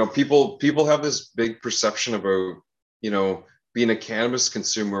people have this big perception about being a cannabis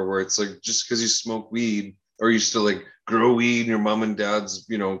consumer where it's like just because you smoke weed or you used to like grow weed in your mom and dad's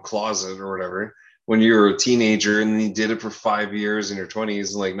closet or whatever when you're a teenager and then you did it for 5 years in your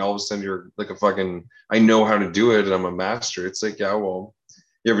 20s and like all of a sudden you're like a fucking I know how to do it and I'm a master. It's like, yeah, well,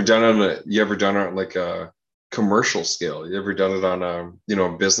 you ever done it on like a commercial scale? You ever done it on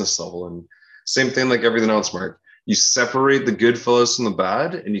a business level? And same thing like everything else, Mark. You separate the good fellows from the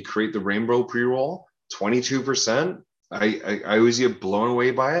bad and you create the rainbow pre-roll, 22%. I always get blown away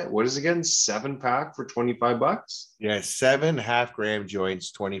by it. What is it again? 7-pack for $25? Yeah, 7 half-gram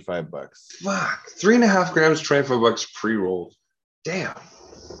joints, $25. Fuck. 3.5 grams, $25 pre-roll. Damn.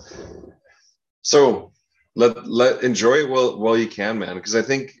 So let enjoy it while you can, man. Because I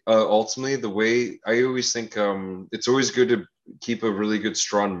think ultimately the way I always think it's always good to keep a really good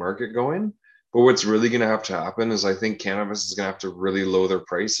strong market going. But what's really going to have to happen is I think cannabis is going to have to really lower their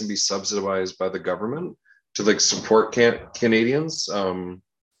price and be subsidized by the government to like support Canadians and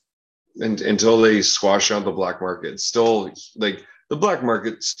until they squash out the black market. It's still like the black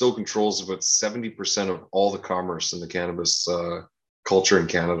market still controls about 70% of all the commerce in the cannabis culture in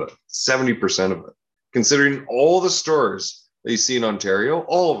Canada. 70% of it. Considering all the stores that you see in Ontario,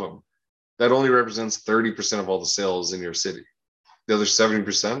 all of them, that only represents 30% of all the sales in your city. The other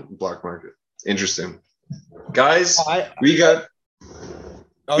 70% black market. Interesting. Guys, we got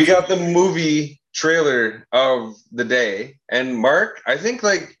the movie trailer of the day. And Mark, I think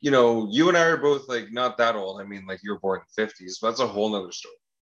like, you and I are both like not that old. I mean, like you were born in the 50s, but that's a whole nother story.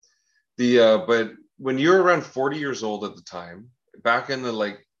 But when you were around 40 years old at the time, back in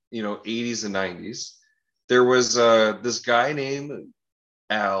the 80s and 90s, there was this guy named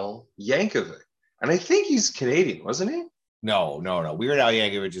Al Yankovic, and I think he's Canadian, wasn't he? No. Weird Al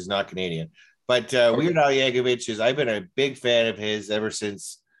Yankovic is not Canadian, but Okay. Weird Al Yankovic is. I've been a big fan of his ever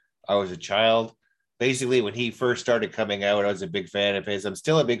since I was a child. Basically, when he first started coming out, I was a big fan of his. I'm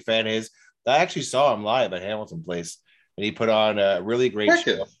still a big fan of his. I actually saw him live at Hamilton Place, and he put on a really great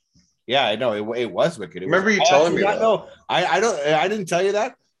show. Wicked. Yeah, I know it was wicked. It was. Remember you I telling actually me not that? know. I don't. I didn't tell you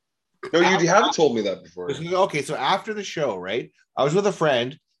that. No, you have told me that before. Okay, so after the show, right? I was with a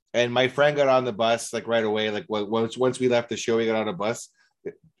friend, and my friend got on the bus like right away. Like once we left the show, he got on a bus,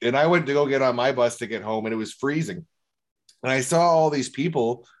 and I went to go get on my bus to get home, and it was freezing. And I saw all these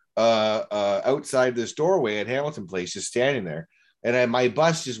people outside this doorway at Hamilton Place, just standing there. And my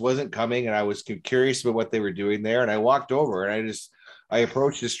bus just wasn't coming, and I was curious about what they were doing there. And I walked over, and I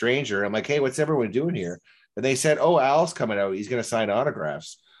approached a stranger. I'm like, "Hey, what's everyone doing here?" And they said, "Oh, Al's coming out. He's going to sign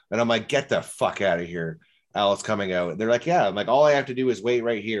autographs." And I'm like, "Get the fuck out of here! Al's coming out." And they're like, "Yeah." I'm like, "All I have to do is wait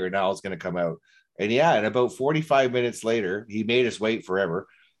right here, and Al's going to come out." And yeah, and about 45 minutes later, he made us wait forever.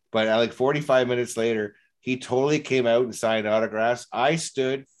 But like 45 minutes later, he totally came out and signed autographs. I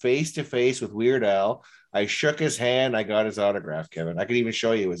stood face to face with Weird Al. I shook his hand. I got his autograph, Kevin. I could even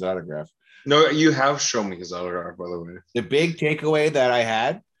show you his autograph. No, you have shown me his autograph, by the way. The big takeaway that I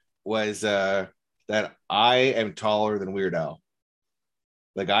had was that I am taller than Weird Al.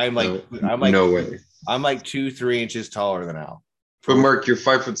 Like No, I'm like no way. I'm like 2-3 inches taller than Al. But For Mark, you're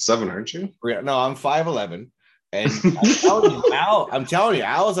 5'7", aren't you? real. No, I'm 5'11", and I'm telling you,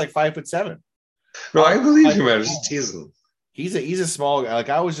 Al is like 5'7". No, I Al's believe you, 5'10". man. I'm just teasing. He's a small guy. Like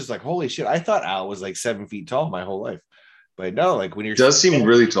I was just like, holy shit! I thought Al was like 7 feet tall my whole life, but no. Like when you're Does seem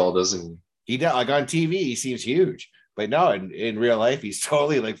really tall, doesn't he does like on TV, he seems huge, but no, in real life, he's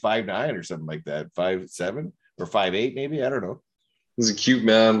totally like 5'9" or something like that, 5'7" or 5'8" maybe. I don't know. he? He's a cute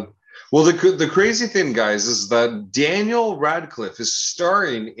man. Well, the crazy thing, guys, is that Daniel Radcliffe is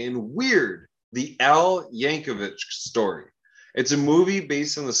starring in Weird, the Al Yankovic story. It's a movie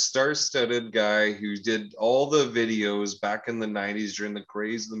based on the star-studded guy who did all the videos back in the 90s during the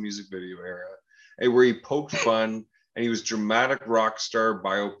craze of the music video era, and where he poked fun and he was dramatic rock star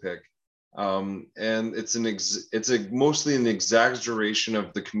biopic. And mostly an exaggeration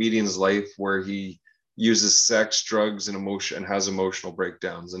of the comedian's life where he uses sex, drugs, and emotion and has emotional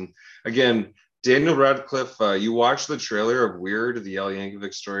breakdowns. And again, Daniel Radcliffe, you watch the trailer of Weird, the Al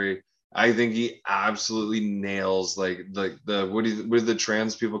Yankovic story. I think he absolutely nails like the what do the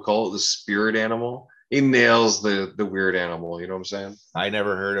trans people call it, the spirit animal. He nails the weird animal. You know what I'm saying? I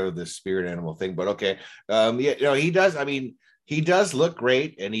never heard of the spirit animal thing, but okay. Yeah, he does. I mean, he does look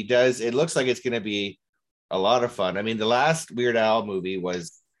great, and he does. It looks like it's going to be a lot of fun. I mean, the last Weird Al movie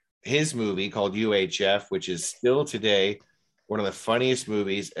was his movie called UHF, which is still today one of the funniest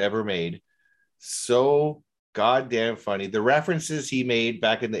movies ever made. So goddamn funny. The references he made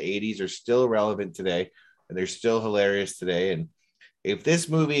back in the 80s are still relevant today, and they're still hilarious today. And if this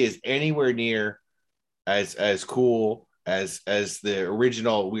movie is anywhere near as cool as the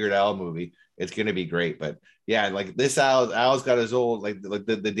original Weird Al movie, it's gonna be great. But yeah, like this Al's got his old like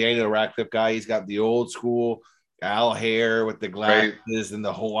the Daniel Radcliffe guy. He's got the old school Al hair with the Right. glasses and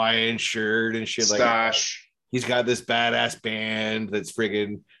the Hawaiian shirt and shit. Like Stash. he's got this badass band that's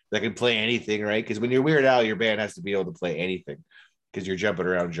friggin' that can play anything, right? Because when you're Weird Al, your band has to be able to play anything because you're jumping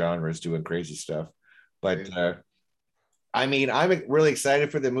around genres, doing crazy stuff. But Right. I mean, I'm really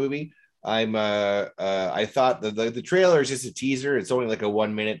excited for the movie. I thought the trailer is just a teaser. It's only like a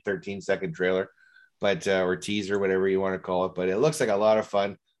 1 minute, 13-second trailer, but or teaser, whatever you want to call it. But it looks like a lot of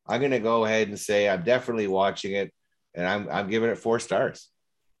fun. I'm gonna go ahead and say I'm definitely watching it, and I'm giving it 4 stars.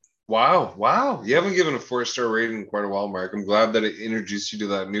 Wow. Wow. You haven't given a 4-star rating in quite a while, Mark. I'm glad that it introduced you to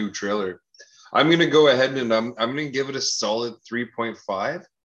that new trailer. I'm gonna go ahead and I'm gonna give it a solid 3.5.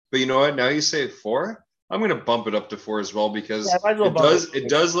 But you know what? Now you say 4. I'm gonna bump it up to 4 as well Yeah, I because might as well it bump does it it.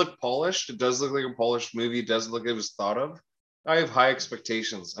 does look polished. It does look like a polished movie. It does look like it was thought of. I have high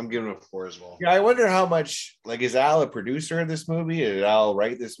expectations. I'm giving it a 4 as well. Yeah, I wonder how much like is Al a producer in this movie? Did Al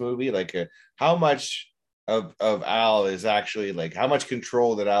write this movie? Like, how much of Al is actually like how much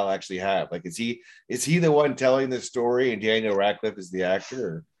control did Al actually have? Like, is he the one telling the story and Daniel Radcliffe is the actor?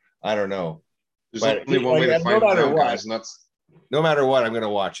 Or, I don't know, There's but only one way to no find matter out, what, guys, and that's I'm gonna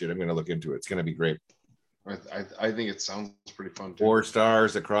watch it. I'm gonna look into it. It's gonna be great. I think it sounds pretty fun too. 4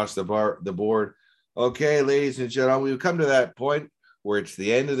 stars across the board. Okay, ladies and gentlemen, we've come to that point where it's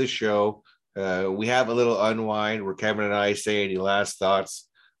the end of the show. We have a little unwind where Kevin and I say any last thoughts.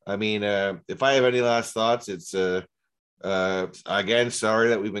 I mean, if I have any last thoughts, it's Again, sorry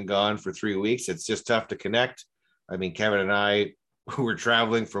that we've been gone for 3 weeks. It's just tough to connect. I mean, Kevin and I were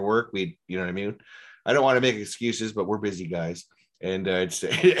traveling for work. You know what I mean? I don't want to make excuses, but we're busy guys, and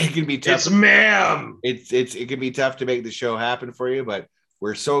it can be tough. It's ma'am. It can be tough to make the show happen for you, but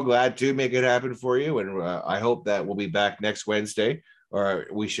we're so glad to make it happen for you. And I hope that we'll be back next Wednesday, or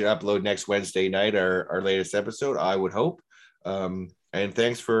we should upload next Wednesday night our latest episode. I would hope. And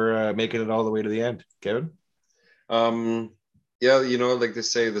thanks for making it all the way to the end, Kevin. Yeah, like they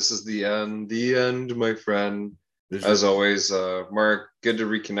say, this is the end, my friend. As always, Mark, good to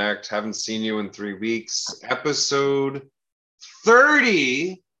reconnect. Haven't seen you in 3 weeks. Episode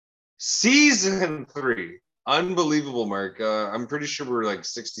 30, season 3. Unbelievable, Mark. I'm pretty sure we're like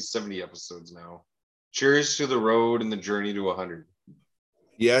 60, 70 episodes now. Cheers to the road and the journey to 100.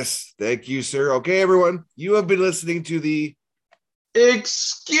 Yes, thank you, sir. Okay, everyone, you have been listening to the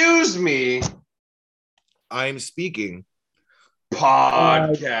Excuse Me, I'm Speaking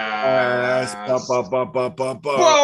podcast. podcast.